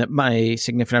 And my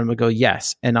significant other will go,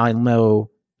 "Yes," and I know,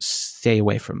 stay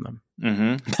away from them.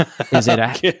 Mhm. Is it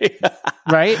Okay.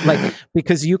 right? Like,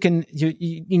 because you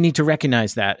need to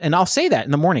recognize that. And I'll say that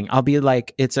in the morning. I'll be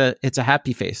like, it's a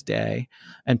happy face day,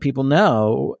 and people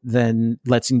know, then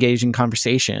let's engage in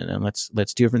conversation, and let's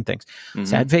do different things. Mhm.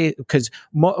 Sad face, because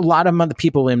a lot of the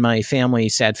people in my family,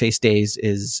 sad face days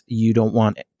is you don't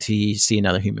want to see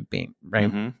another human being,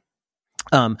 right? Mhm.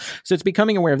 So it's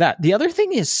becoming aware of that. The other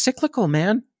thing is cyclical,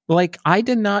 man. Like, I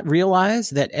did not realize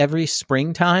that every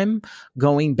springtime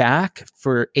going back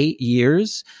for 8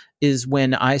 years is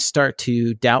when I start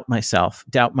to doubt myself,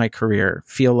 doubt my career,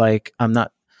 feel like I'm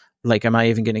not, like, am I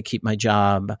even going to keep my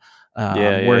job?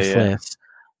 Yeah. Worthless.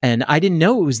 And I didn't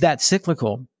know it was that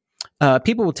cyclical.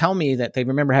 People will tell me that they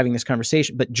remember having this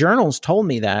conversation, but journals told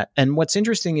me that. And what's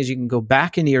interesting is you can go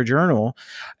back into your journal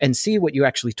and see what you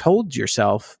actually told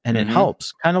yourself, and it Mhm.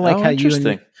 helps. Kind of like Oh, how you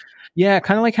interesting.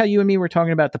 kind of like how you and me were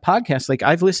talking about the podcast. Like,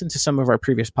 I've listened to some of our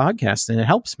previous podcasts, and it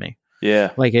helps me.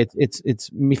 Yeah. Like,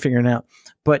 it's me figuring out.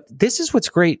 But this is what's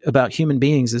great about human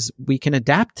beings, is we can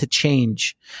adapt to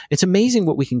change. It's amazing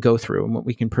what we can go through and what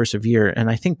we can persevere. And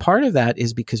I think part of that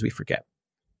is because we forget.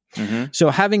 Mhm. So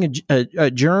having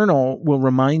a journal will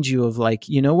remind you of, like,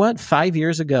 you know what, 5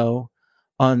 years ago,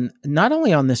 on not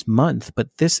only on this month,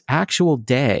 but this actual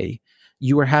day,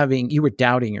 you were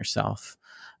doubting yourself.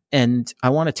 And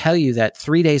I want to tell you that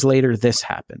 3 days later, this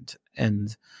happened.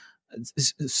 And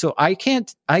so I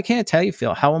can't tell you,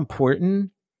 Phil, how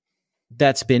important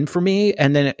that's been for me.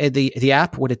 And then the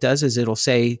app, what it does is it'll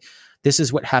say, this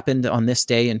is what happened on this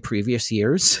day in previous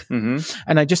years. Mhm.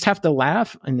 And I just have to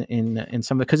laugh in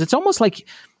some of it, because it's almost like,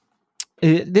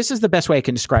 this is the best way I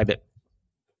can describe it.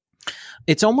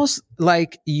 It's almost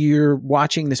like you're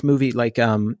watching this movie, like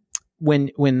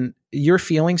when you're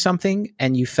feeling something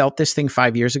and you felt this thing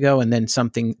 5 years ago, and then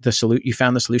you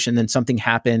found the solution, then something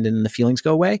happened and the feelings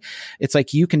go away. It's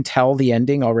like you can tell the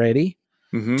ending already.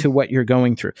 to what you're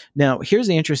going through. Now, here's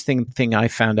the interesting thing I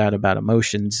found out about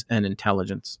emotions and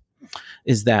intelligence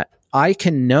is that I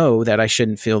can know that I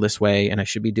shouldn't feel this way and I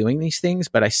should be doing these things,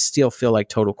 but I still feel like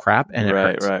total crap and it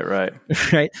hurts. Right.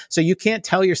 Right. So you can't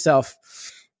tell yourself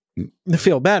to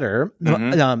feel better,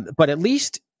 but at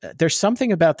least there's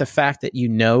something about the fact that you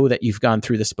know that you've gone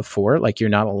through this before, like you're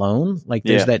not alone. Like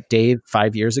there's that Dave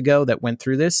 5 years ago that went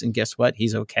through this, and guess what?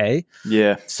 He's okay.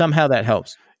 Yeah. Somehow that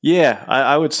helps. Yeah,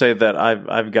 I would say that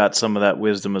I've got some of that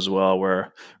wisdom as well,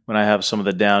 where when I have some of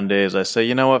the down days, I say,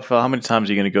 you know what, Phil, how many times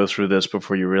are you going to go through this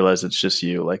before you realize it's just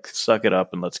you? Like, suck it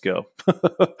up and let's go.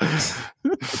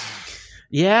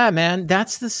 Yeah, man,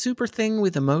 that's the super thing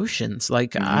with emotions.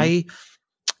 Like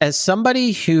as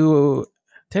somebody who,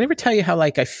 did I ever tell you how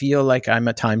like I feel like I'm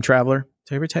a time traveler?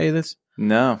 Did I ever tell you this?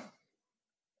 No.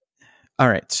 All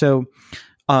right. So,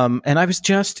 and I was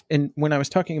when I was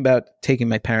talking about taking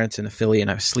my parents into Philly and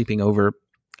I was sleeping over,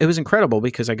 it was incredible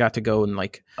because I got to go and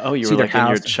like, you were like in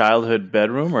your childhood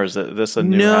bedroom, or is this a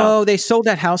new house? No, they sold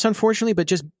that house, unfortunately, but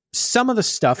just some of the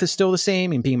stuff is still the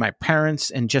same, and being my parents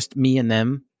and just me and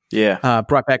them. Yeah.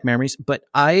 Brought back memories. But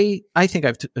I think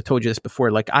I've told you this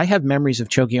before. Like I have memories of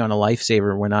choking on a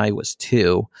lifesaver when I was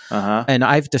 2. And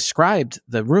I've described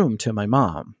the room to my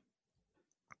mom.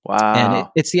 Wow. And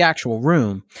it's the actual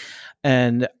room.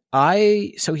 And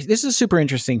so this is a super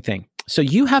interesting thing. So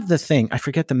you have the thing, I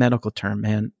forget the medical term,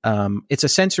 man. It's a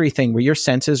sensory thing where your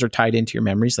senses are tied into your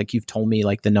memories. Like you've told me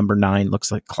like the number 9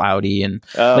 looks like cloudy and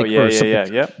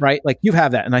yeah. Right. Like you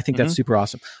have that. And I think that's super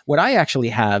awesome. What I actually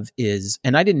have is,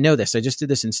 and I didn't know this, I just did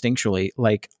this instinctually.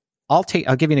 Like I'll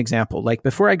give you an example. Like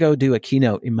before I go do a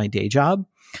keynote in my day job,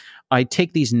 I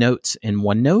take these notes in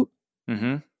OneNote.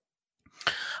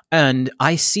 And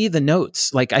I see the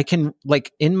notes, like I can,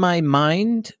 like in my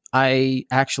mind, I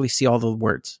actually see all the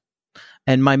words.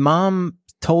 And my mom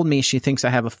told me she thinks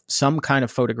I have some kind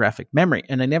of photographic memory,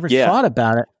 and I never thought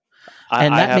about it. I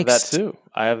have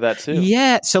that too.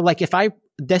 Yeah. So like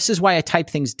this is why I type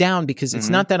things down, because it's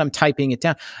not that I'm typing it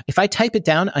down. If I type it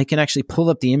down, I can actually pull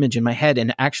up the image in my head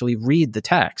and actually read the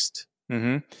text.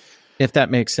 If that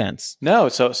makes sense. No.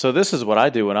 So this is what I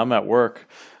do when I'm at work.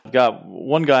 I've got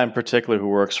one guy in particular who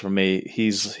works for me.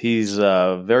 He's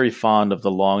very fond of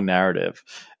the long narrative,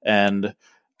 and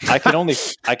I can only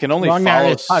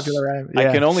follow popular, right? Yeah.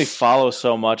 I can only follow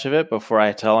so much of it before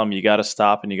I tell him, you got to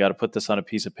stop and you got to put this on a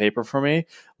piece of paper for me.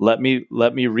 Let me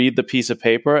read the piece of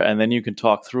paper, and then you can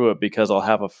talk through it because I'll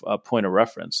have a point of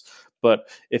reference. But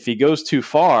if he goes too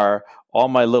far, all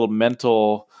my little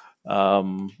mental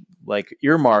like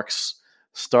earmarks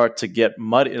start to get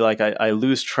muddy. Like I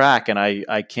lose track and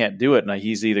I can't do it. And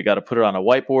he's either got to put it on a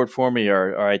whiteboard for me,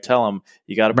 or I tell him,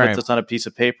 you got to put this on a piece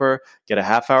of paper, get a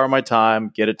half hour of my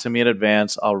time, get it to me in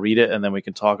advance. I'll read it and then we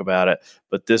can talk about it.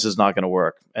 But this is not going to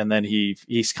work. And then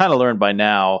he's kind of learned by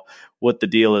now what the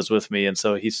deal is with me. And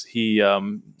so he's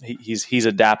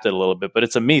adapted a little bit, but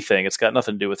it's a me thing. It's got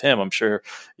nothing to do with him. I'm sure,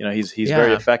 he's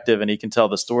very effective and he can tell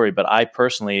the story, but I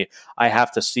personally, I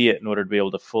have to see it in order to be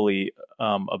able to fully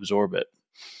absorb it.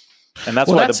 And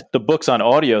that's why the books on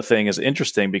audio thing is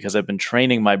interesting, because I've been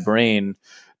training my brain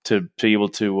to be able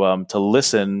to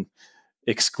listen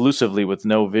exclusively with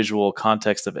no visual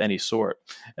context of any sort.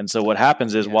 And so what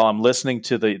happens is while I'm listening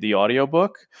to the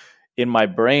audiobook, in my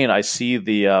brain, I see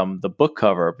the book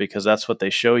cover, because that's what they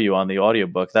show you on the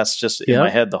audiobook. That's just in my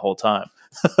head the whole time.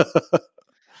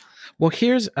 Well,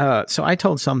 here's so I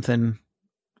told something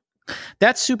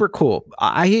that's super cool.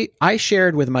 I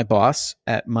shared with my boss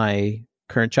at my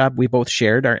current job. We both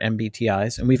shared our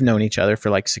MBTIs, and we've known each other for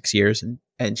like 6 years,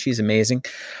 and she's amazing.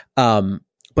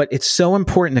 But it's so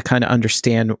important to kind of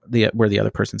understand where the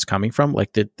other person's coming from,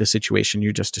 like the situation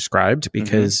you just described,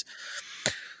 because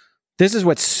this is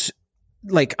what's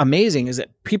like amazing, is that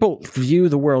people view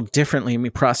the world differently and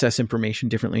we process information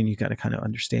differently, and you got to kind of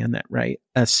understand that, right?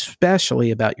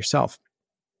 Especially about yourself.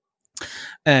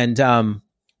 And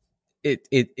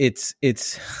it's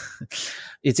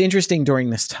interesting during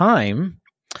this time,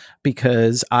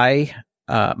 because my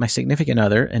significant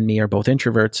other and me are both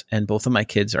introverts, and both of my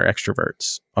kids are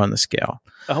extroverts on the scale.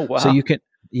 Oh, wow. So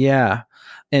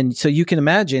and so you can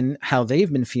imagine how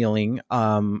they've been feeling.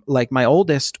 Like my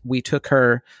oldest, we took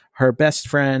her best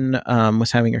friend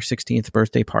was having her 16th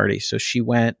birthday party. So she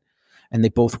went, and they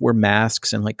both wore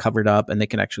masks and like covered up, and they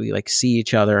can actually like see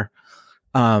each other.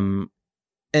 And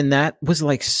that was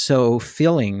like so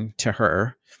filling to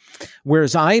her.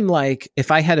 Whereas I'm like,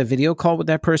 if I had a video call with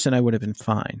that person, I would have been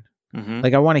fine.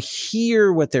 Like I want to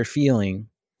hear what they're feeling.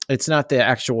 It's not the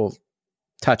actual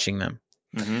touching them.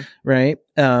 Right.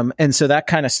 And so that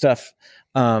kind of stuff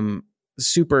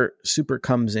super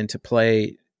comes into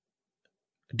play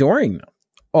during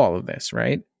all of this,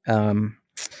 right? And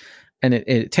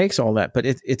it takes all that, but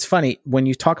it's funny when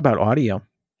you talk about audio.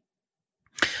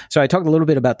 So I talked a little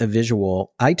bit about the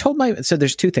visual. So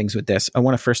there's two things with this. I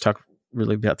want to first talk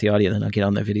really about the audio, then I'll get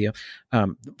on the video.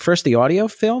 First, the audio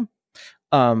film.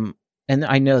 And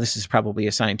I know this is probably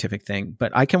a scientific thing,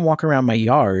 but I can walk around my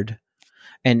yard,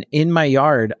 and in my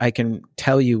yard, I can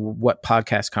tell you what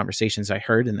podcast conversations I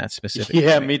heard in that specific.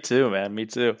 Yeah, moment. Me too, man. Me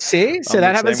too. See, so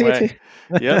that happens to you too.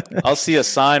 Yeah, I'll see a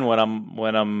sign when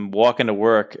I'm walking to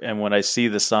work, and when I see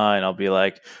the sign, I'll be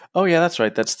like, "Oh yeah, that's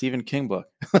right. That's Stephen King book."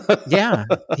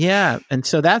 yeah. And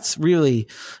so that's really,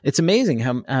 it's amazing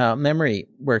how memory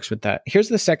works with that. Here's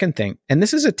the second thing, and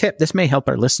this is a tip. This may help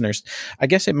our listeners. I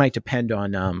guess it might depend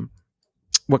on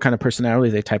what kind of personality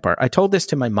they type are. I told this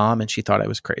to my mom, and she thought I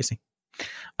was crazy.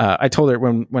 I told her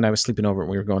when I was sleeping over and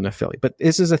we were going to Philly, but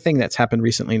this is a thing that's happened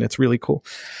recently and it's really cool.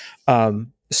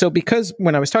 So because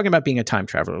when I was talking about being a time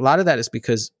traveler, a lot of that is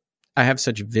because I have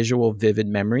such visual, vivid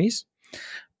memories.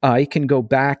 I can go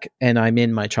back and I'm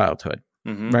in my childhood,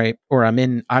 right? Or I'm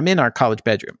in our college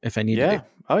bedroom if I need to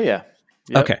be. Oh yeah.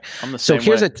 Yep. Okay. I'm the same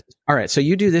way. All right. So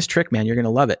you do this trick, man. You're going to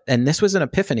love it. And this was an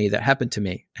epiphany that happened to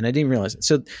me and I didn't realize it.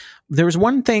 So there was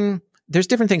one thing. There's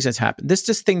different things that's happened.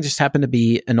 This thing just happened to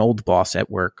be an old boss at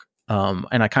work.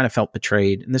 And I kind of felt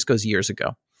betrayed. And this goes years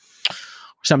ago.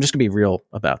 So I'm just going to be real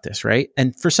about this, right?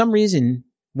 And for some reason,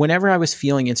 whenever I was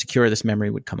feeling insecure, this memory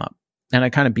would come up. And I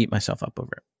kind of beat myself up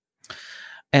over it.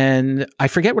 And I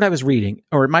forget what I was reading,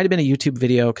 or it might have been a YouTube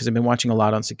video because I've been watching a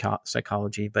lot on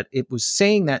psychology. But it was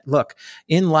saying that, look,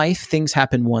 in life, things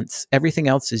happen once. Everything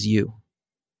else is you.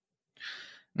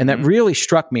 And that really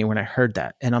struck me when I heard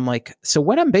that. And I'm like, so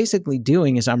what I'm basically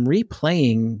doing is I'm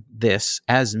replaying this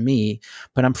as me,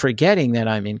 but I'm forgetting that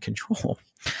I'm in control.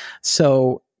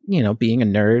 So, being a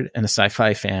nerd and a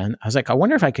sci-fi fan, I was like, I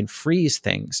wonder if I can freeze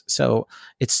things. So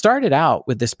it started out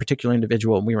with this particular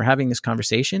individual and we were having this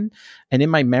conversation. And in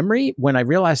my memory, when I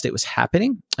realized it was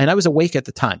happening, and I was awake at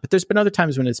the time, but there's been other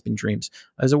times when it's been dreams.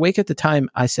 I was awake at the time,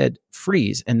 I said,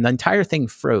 freeze, and the entire thing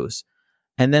froze.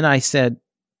 And then I said,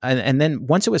 and then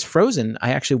once it was frozen,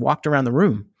 I actually walked around the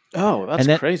room. Oh,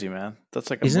 that's crazy, man.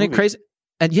 That's like isn't it crazy?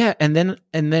 And yeah, and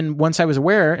then once I was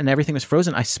aware and everything was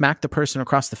frozen, I smacked the person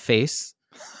across the face,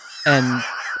 and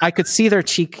I could see their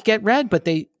cheek get red,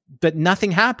 but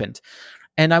nothing happened.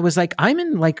 And I was like, I'm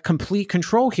in like complete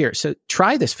control here. So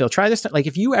try this, Phil. Try this. Like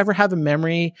if you ever have a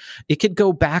memory, it could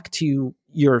go back to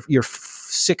you're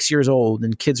 6 years old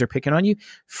and kids are picking on you.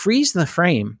 Freeze the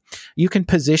frame. You can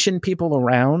position people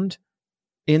around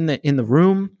in the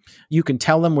room. You can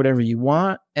tell them whatever you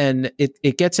want. And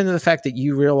it gets into the fact that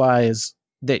you realize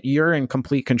that you're in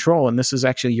complete control. And this is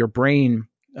actually your brain.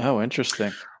 Oh,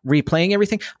 interesting. Replaying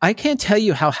everything. I can't tell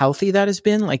you how healthy that has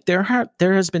been. Like there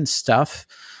has been stuff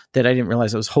that I didn't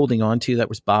realize I was holding on to that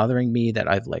was bothering me that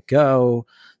I've let go,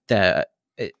 that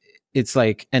it's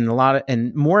like, and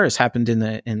more has happened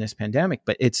in this pandemic,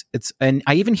 but it's, and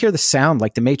I even hear the sound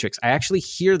like the Matrix. I actually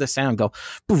hear the sound go,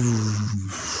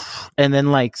 and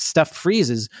then like stuff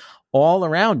freezes all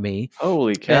around me.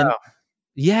 Holy cow.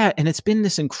 And it's been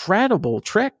this incredible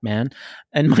trick, man.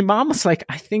 And my mom was like,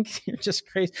 I think you're just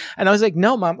crazy. And I was like,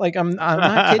 no, Mom, like I'm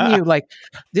not kidding you. Like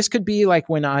this could be like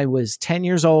when I was 10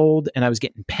 years old and I was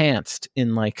getting pantsed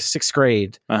in like 6th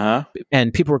grade.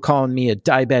 And people were calling me a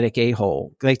diabetic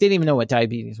a-hole. Like they didn't even know what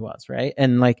diabetes was, right?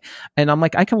 And I'm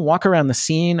like, I can walk around the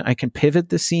scene, I can pivot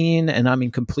the scene, and I'm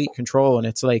in complete control. And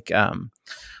it's like,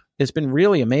 it's been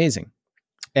really amazing.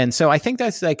 And so I think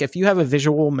that's like, if you have a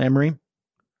visual memory,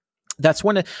 that's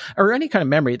or any kind of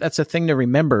memory, that's a thing to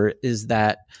remember, is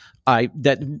that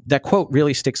that quote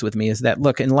really sticks with me, is that,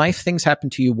 look, in life, things happen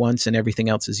to you once and everything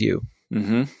else is you.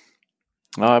 Oh,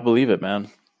 I believe it, man.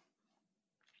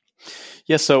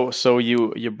 Yeah. So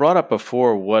you brought up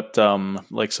before what,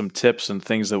 like some tips and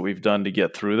things that we've done to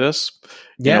get through this.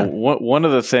 Yeah. One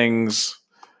of the things,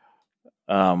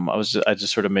 I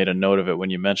just sort of made a note of it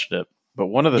when you mentioned it, but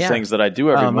one of the things that I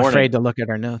do every morning. I'm afraid to look at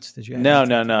our notes. Did you? No,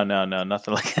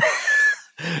 nothing like that.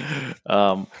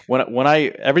 When I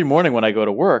every morning when I go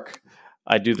to work,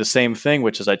 I do the same thing,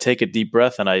 which is I take a deep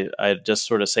breath and I just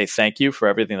sort of say thank you for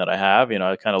everything that I have.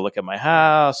 I kind of look at my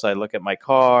house, I look at my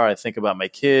car, I think about my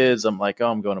kids. I'm like, oh,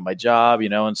 I'm going to my job,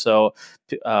 and so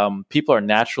people are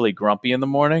naturally grumpy in the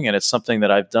morning, and it's something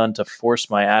that I've done to force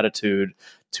my attitude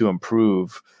to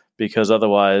improve, because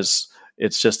otherwise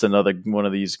it's just another one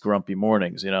of these grumpy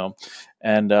mornings,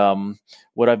 And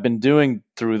what I've been doing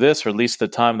through this, or at least the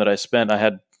time that I spent, I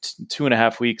had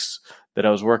 2.5 weeks that I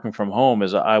was working from home,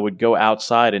 is I would go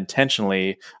outside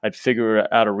intentionally. I'd figure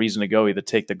out a reason to go, either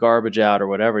take the garbage out or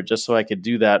whatever, just so I could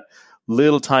do that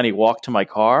little tiny walk to my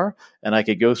car, and I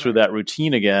could go through that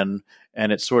routine again.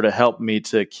 And it sort of helped me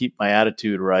to keep my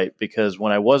attitude right, because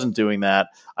when I wasn't doing that,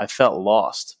 I felt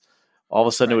lost. All of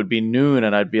a sudden it would be noon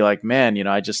and I'd be like, man,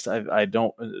 I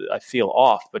feel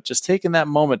off. But just taking that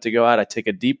moment to go out, I take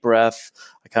a deep breath.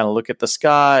 I kind of look at the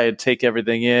sky and take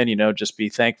everything in, just be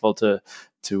thankful to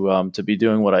be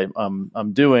doing what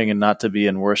I'm doing and not to be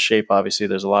in worse shape. Obviously,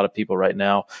 there's a lot of people right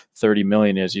now, 30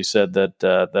 million, as you said, that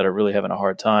are really having a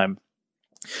hard time.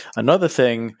 Another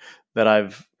thing that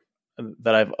I've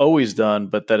always done,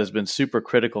 but that has been super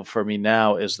critical for me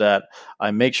now, is that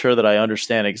I make sure that I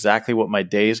understand exactly what my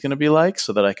day is going to be like,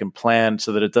 so that I can plan,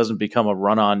 so that it doesn't become a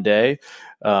run-on day.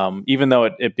 Even though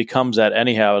it becomes that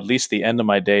anyhow, at least the end of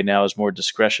my day now is more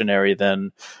discretionary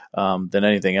than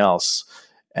anything else.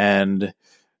 And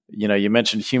you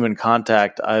mentioned human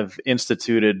contact. I've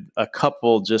instituted a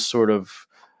couple just sort of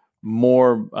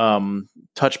more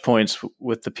touch points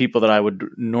with the people that I would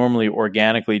normally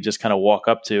organically just kind of walk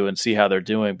up to and see how they're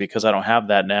doing, because I don't have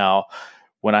that now.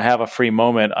 When I have a free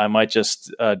moment, I might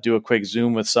just do a quick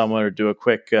Zoom with someone, or do a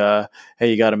quick, hey,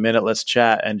 you got a minute, let's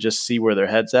chat, and just see where their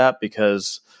head's at,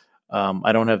 because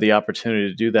I don't have the opportunity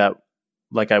to do that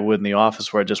like I would in the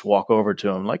office, where I just walk over to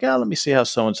them like, let me see how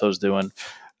so-and-so's doing.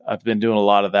 I've been doing a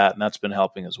lot of that, and that's been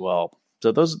helping as well.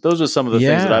 So those are some of the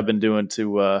things that I've been doing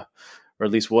to or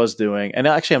at least was doing. And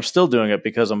actually, I'm still doing it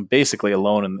because I'm basically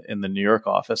alone in the New York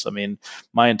office. I mean,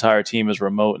 my entire team is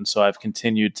remote. And so I've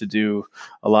continued to do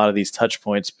a lot of these touch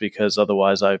points, because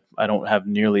otherwise I don't have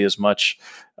nearly as much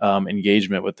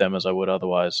engagement with them as I would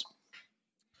otherwise.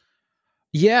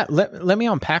 Yeah. Let me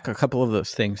unpack a couple of those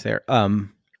things there.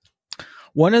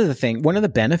 One of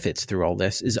the benefits through all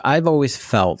this is I've always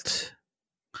felt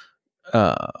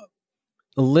a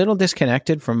little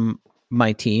disconnected from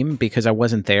my team, because I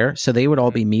wasn't there. So they would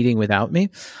all be meeting without me.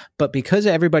 But because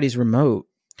everybody's remote,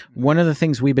 one of the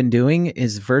things we've been doing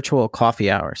is virtual coffee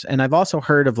hours. And I've also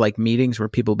heard of like meetings where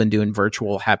people have been doing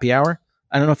virtual happy hour.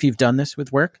 I don't know if you've done this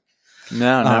with work.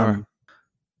 No, never.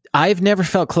 I've never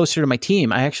felt closer to my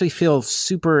team. I actually feel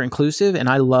super inclusive, and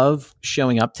I love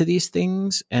showing up to these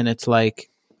things. And it's like,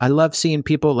 I love seeing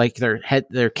people, like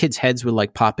their kids' heads would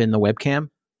like pop in the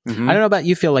webcam. Mm-hmm. I don't know about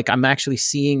you, feel like I'm actually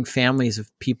seeing families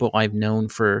of people I've known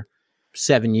for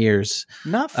 7 years.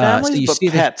 Not families,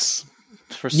 but pets.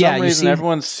 For some reason,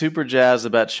 everyone's super jazzed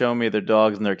about showing me their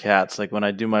dogs and their cats. Like when I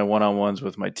do my one-on-ones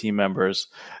with my team members,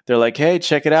 they're like, hey,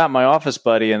 check it out, my office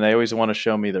buddy. And they always want to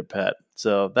show me their pet.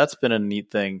 So that's been a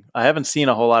neat thing. I haven't seen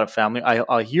a whole lot of family.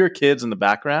 I'll hear kids in the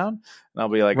background, and I'll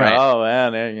be like, oh,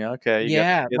 man, okay.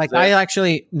 Yeah, like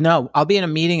there. I'll be in a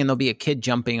meeting and there'll be a kid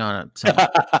jumping on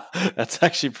it. That's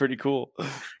actually pretty cool.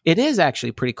 It is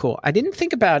actually pretty cool. I didn't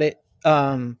think about it.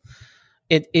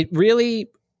 It really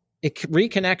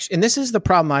reconnects. And this is the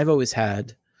problem I've always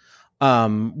had,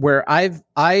 where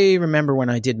I remember when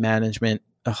I did management,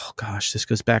 oh gosh, this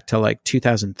goes back to like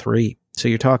 2003. So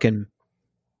you're talking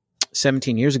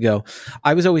 17 years ago.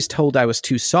 I was always told I was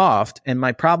too soft. And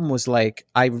my problem was like,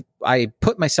 I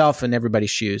put myself in everybody's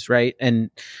shoes. Right. And,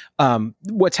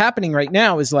 what's happening right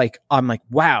now is like, I'm like,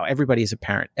 wow, everybody's a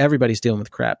parent. Everybody's dealing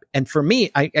with crap. And for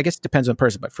me, I guess it depends on the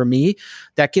person, but for me,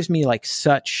 that gives me like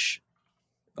such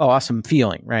awesome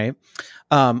feeling. Right.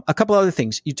 A couple other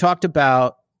things you talked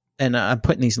about, and I'm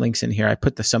putting these links in here. I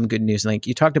put the Some Good News link.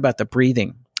 You talked about the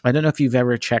breathing. I don't know if you've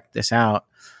ever checked this out.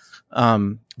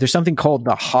 There's something called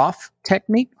the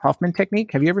Hoffman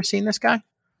technique. Have you ever seen this guy?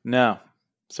 No.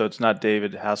 So it's not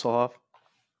David Hasselhoff?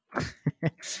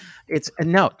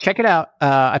 No, check it out.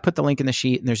 I put the link in the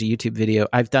sheet, and there's a YouTube video.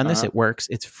 I've done this. It works.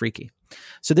 It's freaky.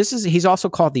 So he's also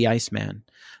called the Iceman.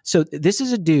 So this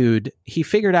is a dude, he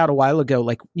figured out a while ago,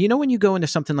 like, when you go into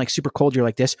something like super cold, you're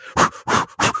like this.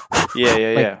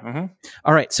 Yeah. Mm-hmm.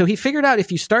 All right. So he figured out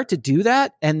if you start to do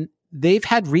that, and they've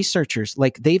had researchers,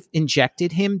 like they've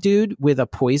injected him, dude, with a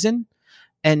poison,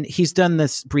 and he's done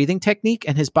this breathing technique,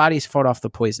 and his body's fought off the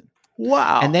poison.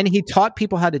 Wow. And then he taught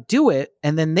people how to do it,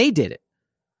 and then they did it.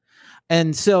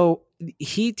 And so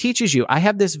he teaches you. I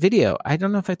have this video. I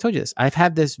don't know if I told you this. I've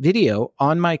had this video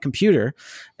on my computer,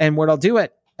 and what I'll do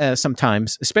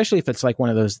sometimes, especially if it's like one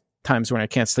of those times when I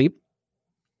can't sleep,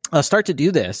 I'll start to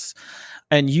do this.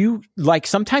 And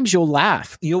sometimes you'll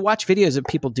laugh. You'll watch videos of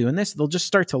people doing this. They'll just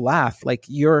start to laugh. Like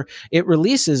it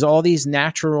releases all these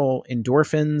natural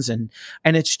endorphins, and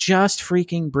it's just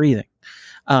freaking breathing.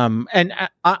 And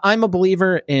I'm a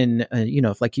believer in,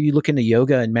 like you look into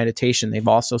yoga and meditation, they've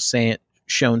also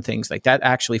shown things like that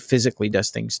actually physically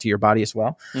does things to your body as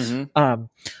well. Mm-hmm.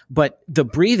 But the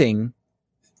breathing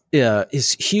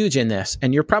is huge in this,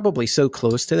 and you're probably so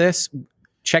close to this.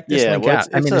 check this link out.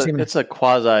 It's a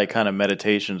quasi kind of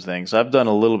meditation thing. So I've done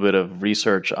a little bit of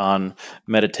research on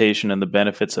meditation and the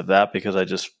benefits of that because I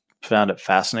just found it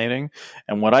fascinating.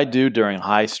 And what I do during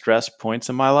high stress points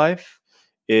in my life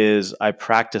is I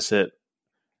practice it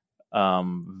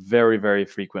very, very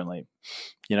frequently.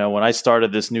 You know, when I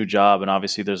started this new job, and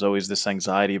obviously there's always this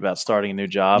anxiety about starting a new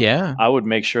job. Yeah. I would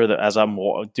make sure that as I'm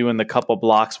doing the couple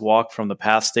blocks walk from the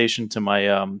path station to my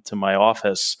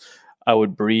office, I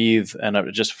would breathe and I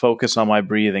would just focus on my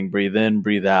breathing, breathe in,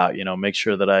 breathe out, you know, make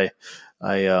sure that I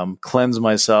cleanse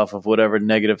myself of whatever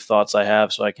negative thoughts I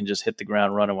have so I can just hit the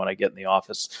ground running when I get in the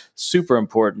office. Super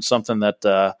important. Something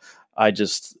that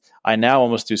I now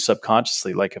almost do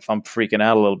subconsciously. Like if I'm freaking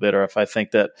out a little bit, or if I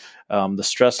think that the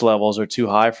stress levels are too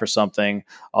high for something,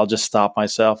 I'll just stop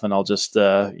myself and I'll just,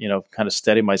 kind of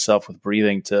steady myself with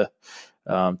breathing to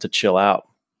chill out.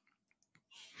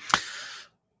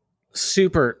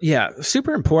 Super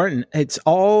important. It's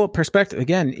all perspective.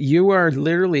 Again, you are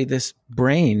literally this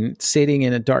brain sitting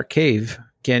in a dark cave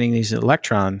getting these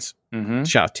electrons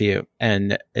shot to you,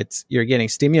 and you're getting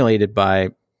stimulated by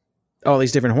all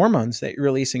these different hormones that you're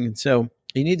releasing. And so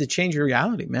you need to change your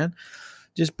reality, man.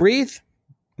 Just breathe.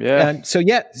 Yeah. So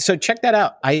check that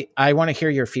out. I want to hear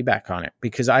your feedback on it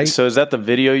because So is that the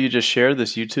video you just shared,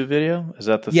 this YouTube video? Is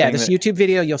that the thing? Yeah, this YouTube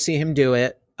video, you'll see him do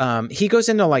it. He goes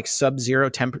into like sub-zero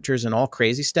temperatures and all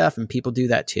crazy stuff, and people do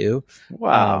that too.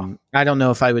 Wow. I don't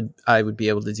know if I would be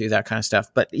able to do that kind of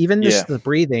stuff, but even the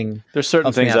breathing. There's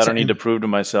certain things I don't need to prove to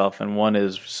myself, and one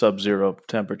is sub-zero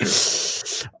temperature.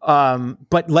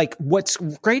 But like, what's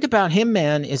great about him,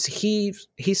 man, is he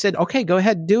said, okay, go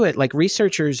ahead and do it. Like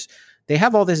researchers, they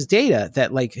have all this data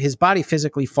that like his body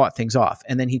physically fought things off,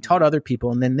 and then he taught other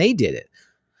people, and then they did it.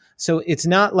 So it's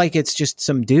not like it's just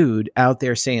some dude out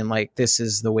there saying like, this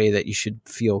is the way that you should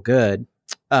feel good.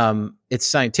 It's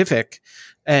scientific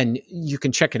and you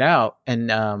can check it out.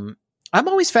 And I'm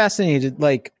always fascinated.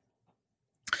 Like,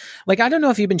 I don't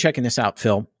know if you've been checking this out,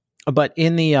 Phil, but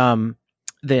in the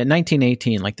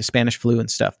 1918, like the Spanish flu and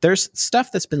stuff, there's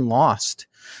stuff that's been lost.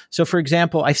 So for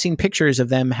example, I've seen pictures of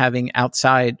them having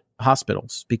outside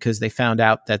hospitals because they found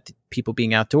out that people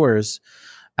being outdoors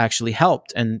actually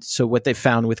helped. And so what they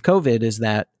found with COVID is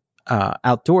that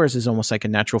outdoors is almost like a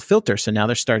natural filter. So now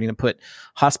they're starting to put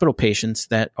hospital patients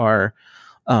that are,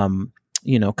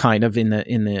 kind of in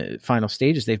the final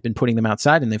stages. They've been putting them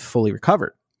outside and they've fully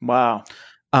recovered. Wow.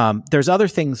 There's other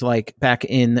things like back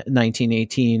in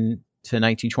 1918 to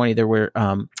 1920, there were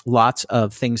lots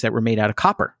of things that were made out of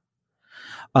copper.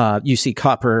 You see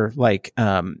copper like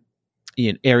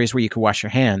in areas where you can wash your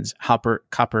hands,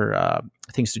 copper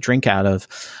things to drink out of,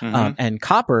 and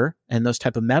copper and those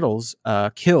type of metals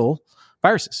kill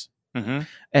viruses.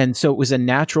 And so it was a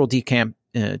natural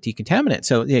decontaminant.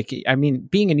 So I mean,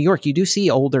 being in New York, you do see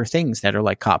older things that are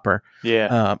like copper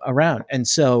around. And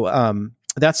so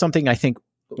that's something I think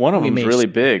one of them is really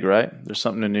big, right? There's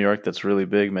something in New York that's really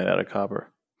big made out of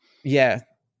copper. Yeah.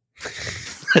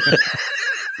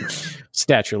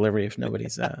 Statue of Liberty, if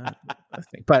nobody's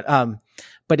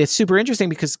but it's super interesting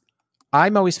because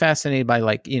I'm always fascinated by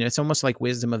like, it's almost like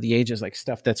wisdom of the ages, like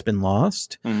stuff that's been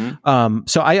lost.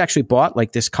 So I actually bought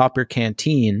like this copper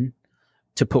canteen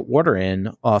to put water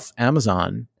in off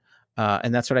Amazon.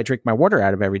 And that's what I drink my water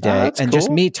out of every day. And cool. Just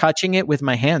me touching it with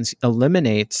my hands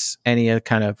eliminates any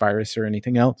kind of virus or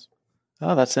anything else.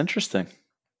 Oh, that's interesting.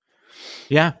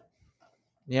 Yeah.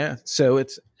 Yeah. So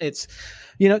it's,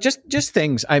 just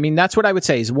things. I mean, that's what I would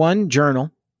say is one, journal.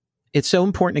 It's so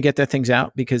important to get that things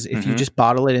out because if you just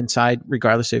bottle it inside,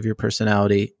 regardless of your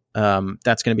personality,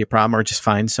 that's going to be a problem, or just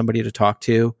find somebody to talk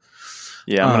to.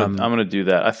 Yeah. I'm going to do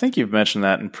that. I think you've mentioned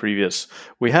that in previous,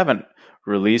 we haven't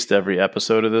released every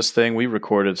episode of this thing. We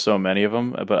recorded so many of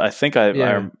them, but I think I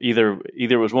either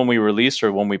it was when we released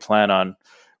or when we plan on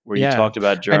where you talked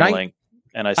about journaling.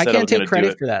 And I said I can't take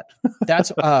credit for that.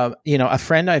 That's a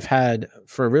friend I've had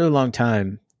for a really long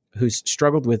time who's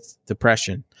struggled with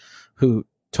depression, who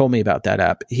told me about that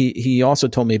app. He also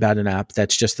told me about an app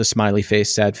that's just the smiley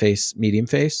face, sad face, medium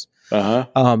face.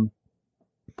 And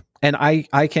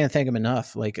I can't thank him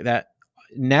enough. Like that.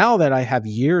 Now that I have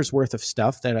years worth of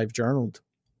stuff that I've journaled,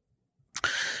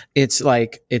 it's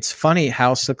like it's funny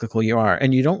how cyclical you are,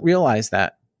 and you don't realize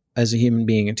that as a human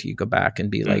being until you go back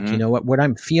and be like, you know what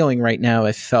I'm feeling right now,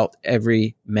 I felt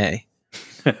every May.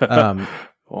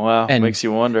 Wow. And makes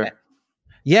you wonder.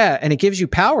 Yeah. And it gives you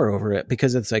power over it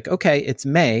because it's like, okay, it's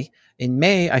May. In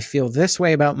May, I feel this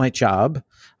way about my job.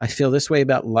 I feel this way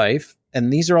about life.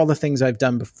 And these are all the things I've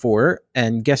done before.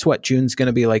 And guess what? June's going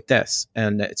to be like this.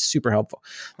 And it's super helpful.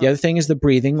 The other thing is the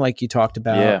breathing, like you talked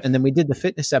about. Yeah. And then we did the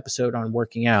fitness episode on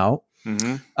working out.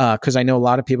 Mm-hmm. Because I know a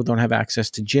lot of people don't have access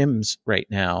to gyms right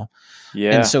now.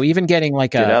 Yeah. And so even getting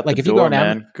like Get out like the if door, you go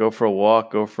down, man, go for a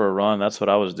walk, go for a run. That's what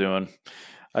I was doing.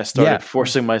 I started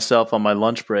forcing myself on my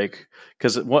lunch break,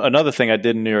 because another thing I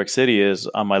did in New York City is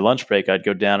on my lunch break, I'd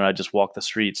go down and I'd just walk the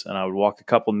streets, and I would walk a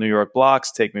couple New York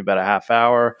blocks, take me about a half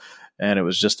hour. And it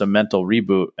was just a mental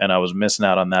reboot. And I was missing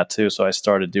out on that too. So I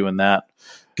started doing that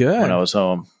when I was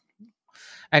home.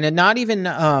 And then not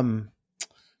even,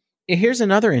 here's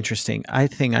another interesting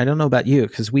thing. I don't know about you,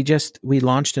 because we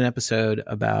launched an episode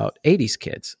about 80s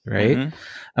kids, right? Mm-hmm.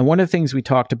 And one of the things we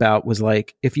talked about was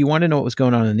like, if you want to know what was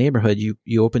going on in the neighborhood,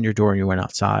 you opened your door and you went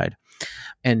outside.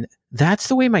 And that's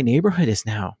the way my neighborhood is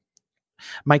now.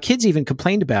 My kids even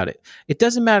complained about it. It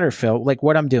doesn't matter, Phil, like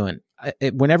what I'm doing.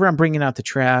 Whenever I'm bringing out the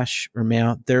trash or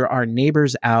mail, there are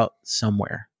neighbors out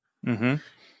somewhere. Mm-hmm.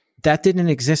 That didn't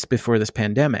exist before this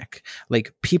pandemic.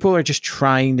 Like people are just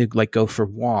trying to like go for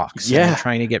walks. Yeah. And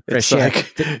trying to get fresh air.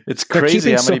 It's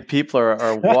crazy how many people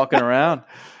are walking around.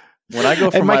 When I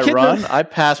go for my run, I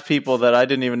pass people that I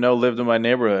didn't even know lived in my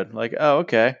neighborhood. Like, oh,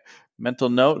 okay. Mental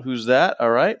note. Who's that? All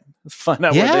right. Let's find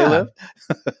out where they live.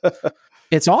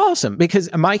 It's awesome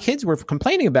because my kids were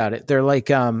complaining about it. They're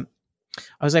like, I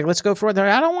was like, let's go for it.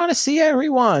 I don't want to see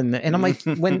everyone. And I'm like,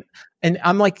 and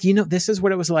I'm like, this is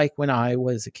what it was like when I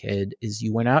was a kid, is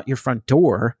you went out your front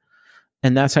door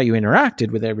and that's how you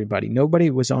interacted with everybody. Nobody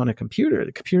was on a computer.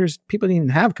 The computers, people didn't even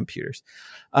have computers.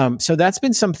 So that's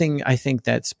been something I think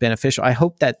that's beneficial. I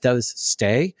hope that does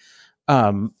stay,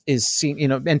 is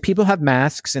seeing, and people have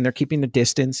masks and they're keeping the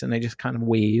distance and they just kind of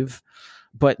wave.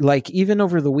 But like, even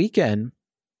over the weekend,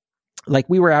 like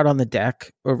we were out on the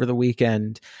deck over the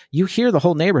weekend, you hear the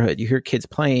whole neighborhood. You hear kids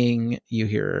playing, you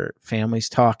hear families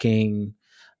talking.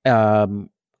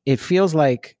 It feels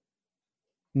like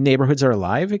neighborhoods are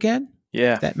alive again.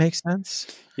 Yeah. If that makes sense.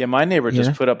 Yeah. My neighbor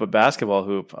just put up a basketball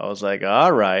hoop. I was like,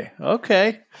 all right,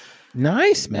 okay.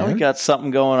 Nice, man. Now we got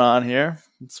something going on here.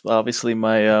 It's obviously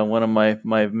my one of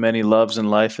my many loves in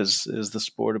life is the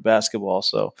sport of basketball.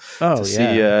 So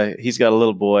see, he's got a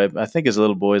little boy. I think his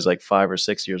little boy is like 5 or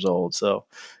 6 years old. So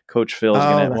Coach Phil's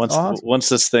gonna once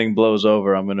this thing blows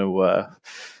over, I'm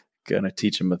gonna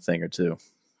teach him a thing or two.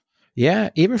 Yeah,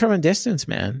 even from a distance,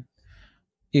 man,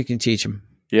 you can teach him.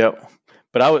 Yep.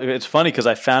 But it's funny because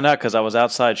I found out because I was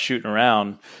outside shooting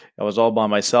around. I was all by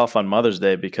myself on Mother's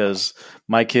Day because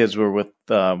my kids were with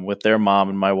their mom,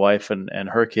 and my wife and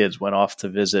her kids went off to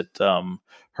visit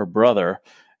her brother,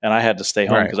 and I had to stay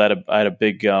home because I had a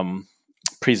big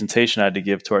presentation I had to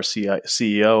give to our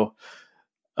CEO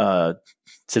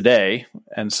today,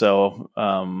 and so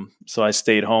I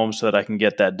stayed home so that I can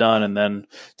get that done, and then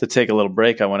to take a little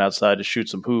break, I went outside to shoot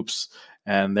some hoops.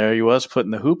 And there he was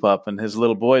putting the hoop up, and his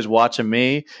little boy's watching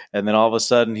me. And then all of a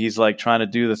sudden he's like trying to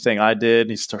do the thing I did.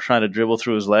 He's trying to dribble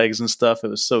through his legs and stuff. It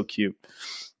was so cute.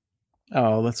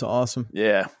 Oh, that's awesome.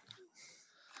 Yeah.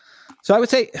 So I would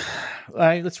say,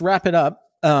 let's wrap it up.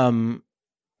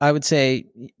 I would say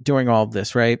during all of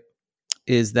this, right,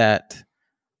 is that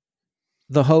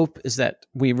the hope is that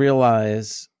we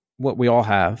realize what we all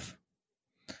have,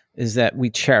 is that we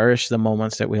cherish the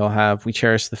moments that we all have. We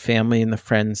cherish the family and the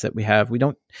friends that we have. We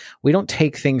don't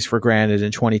take things for granted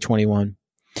in 2021.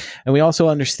 And we also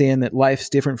understand that life's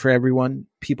different for everyone.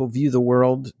 People view the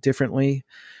world differently.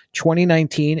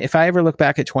 2019, if I ever look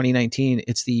back at 2019,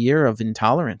 it's the year of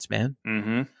intolerance, man.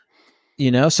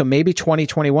 Mm-hmm. So maybe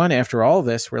 2021, after all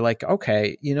this, we're like,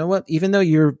 okay, you know what? Even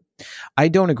though I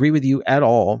don't agree with you at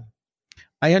all,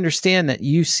 I understand that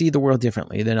you see the world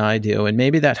differently than I do, and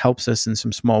maybe that helps us in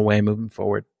some small way moving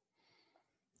forward.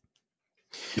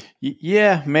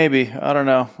 Yeah, maybe. I don't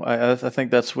know. I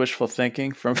think that's wishful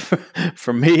thinking from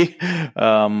me.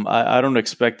 I don't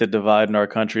expect the divide in our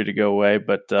country to go away,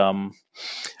 but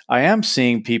I am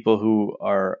seeing people who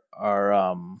are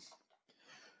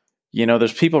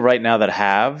there's people right now that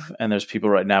have, and there's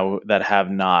people right now that have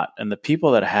not. And the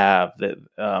people that have,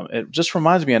 it just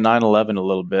reminds me of 9/11 a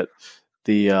little bit.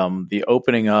 The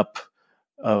opening up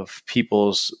of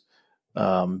people's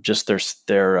just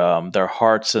their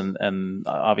hearts and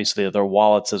obviously their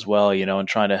wallets as well, and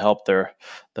trying to help the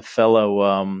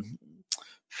fellow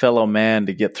man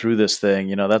to get through this thing.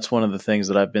 That's one of the things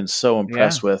that I've been so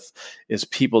impressed with is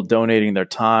people donating their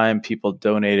time, people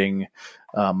donating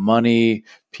money,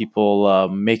 people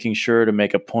making sure to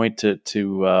make a point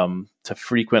to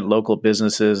frequent local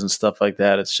businesses and stuff like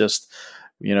that. It's just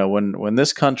when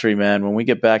this country, man, when we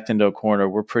get backed into a corner,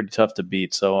 we're pretty tough to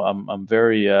beat. So I'm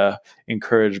very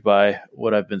encouraged by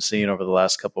what I've been seeing over the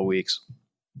last couple of weeks.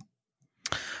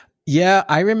 Yeah,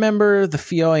 I remember the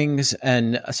feelings,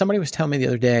 and somebody was telling me the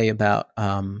other day about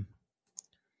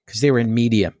because they were in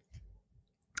media,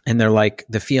 and they're like,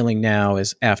 the feeling now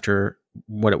is after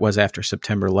what it was after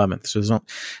September 11th. So there's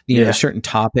there's certain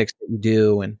topics that you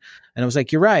do, and I was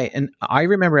like, you're right. And I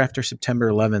remember after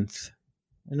September 11th,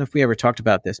 I don't know if we ever talked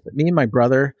about this, but me and my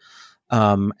brother,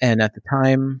 and at the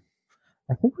time,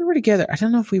 I think we were together. I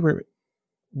don't know if we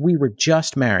were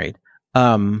just married.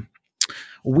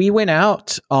 We went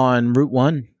out on Route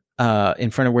 1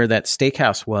 in front of where that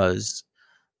steakhouse was,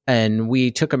 and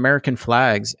we took American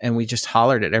flags and we just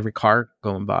hollered at every car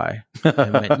going by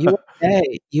and went, USA,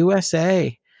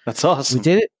 USA. That's awesome. We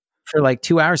did it for like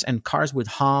 2 hours, and cars would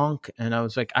honk. And I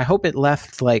was like, I hope it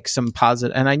left like some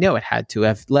positive, and I know it had to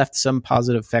have left some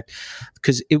positive effect,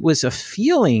 because it was a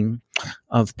feeling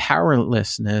of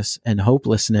powerlessness and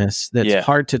hopelessness that's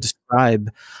hard to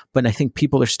describe. But I think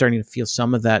people are starting to feel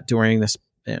some of that during this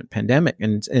pandemic.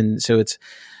 And so it's,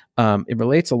 it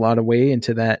relates a lot of way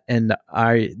into that. And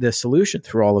the solution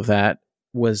through all of that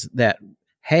was that,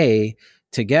 hey,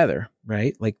 together,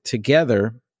 right? Like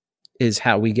together is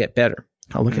how we get better.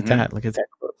 Oh, look at that. Look at that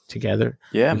quote. Together.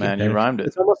 Yeah, man, you rhymed it.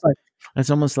 It's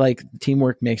almost like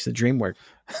teamwork makes the dream work.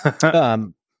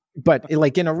 But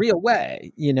like in a real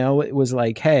way, it was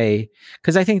like, hey,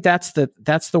 because I think that's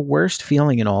the worst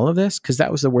feeling in all of this, because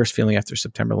that was the worst feeling after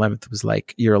September 11th, was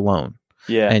like, you're alone.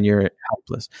 Yeah. And you're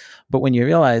helpless. But when you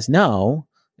realize, no,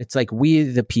 it's like we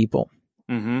the people.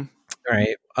 Mm-hmm.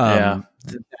 Right.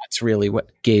 That's really what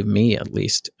gave me at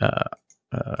least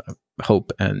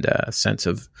hope and a sense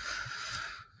of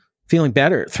feeling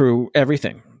better through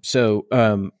everything. So,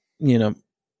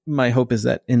 my hope is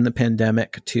that in the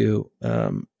pandemic to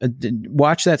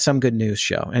watch that Some Good News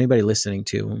show. Anybody listening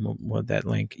to that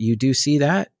link, you do see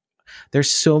that. There's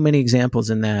so many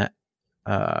examples in that,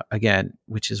 again,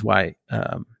 which is why,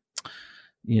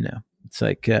 it's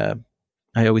like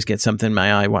I always get something in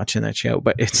my eye watching that show,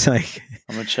 but it's like,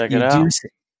 I'm going to check it out.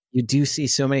 You do see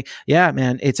so many. Yeah,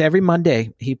 man. It's every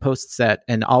Monday he posts that,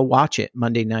 and I'll watch it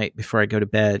Monday night before I go to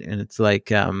bed. And it's like,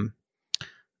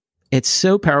 it's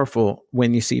so powerful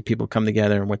when you see people come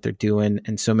together and what they're doing,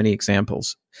 and so many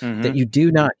examples that you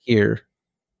do not hear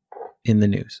in the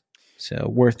news. So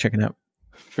worth checking out.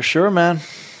 For sure, man.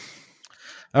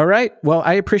 All right. Well,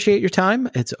 I appreciate your time.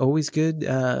 It's always good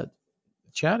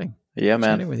chatting. Yeah,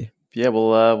 man. Chatting with you. Yeah,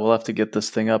 we'll have to get this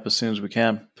thing up as soon as we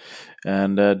can,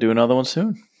 and do another one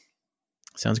soon.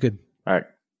 Sounds good. All right.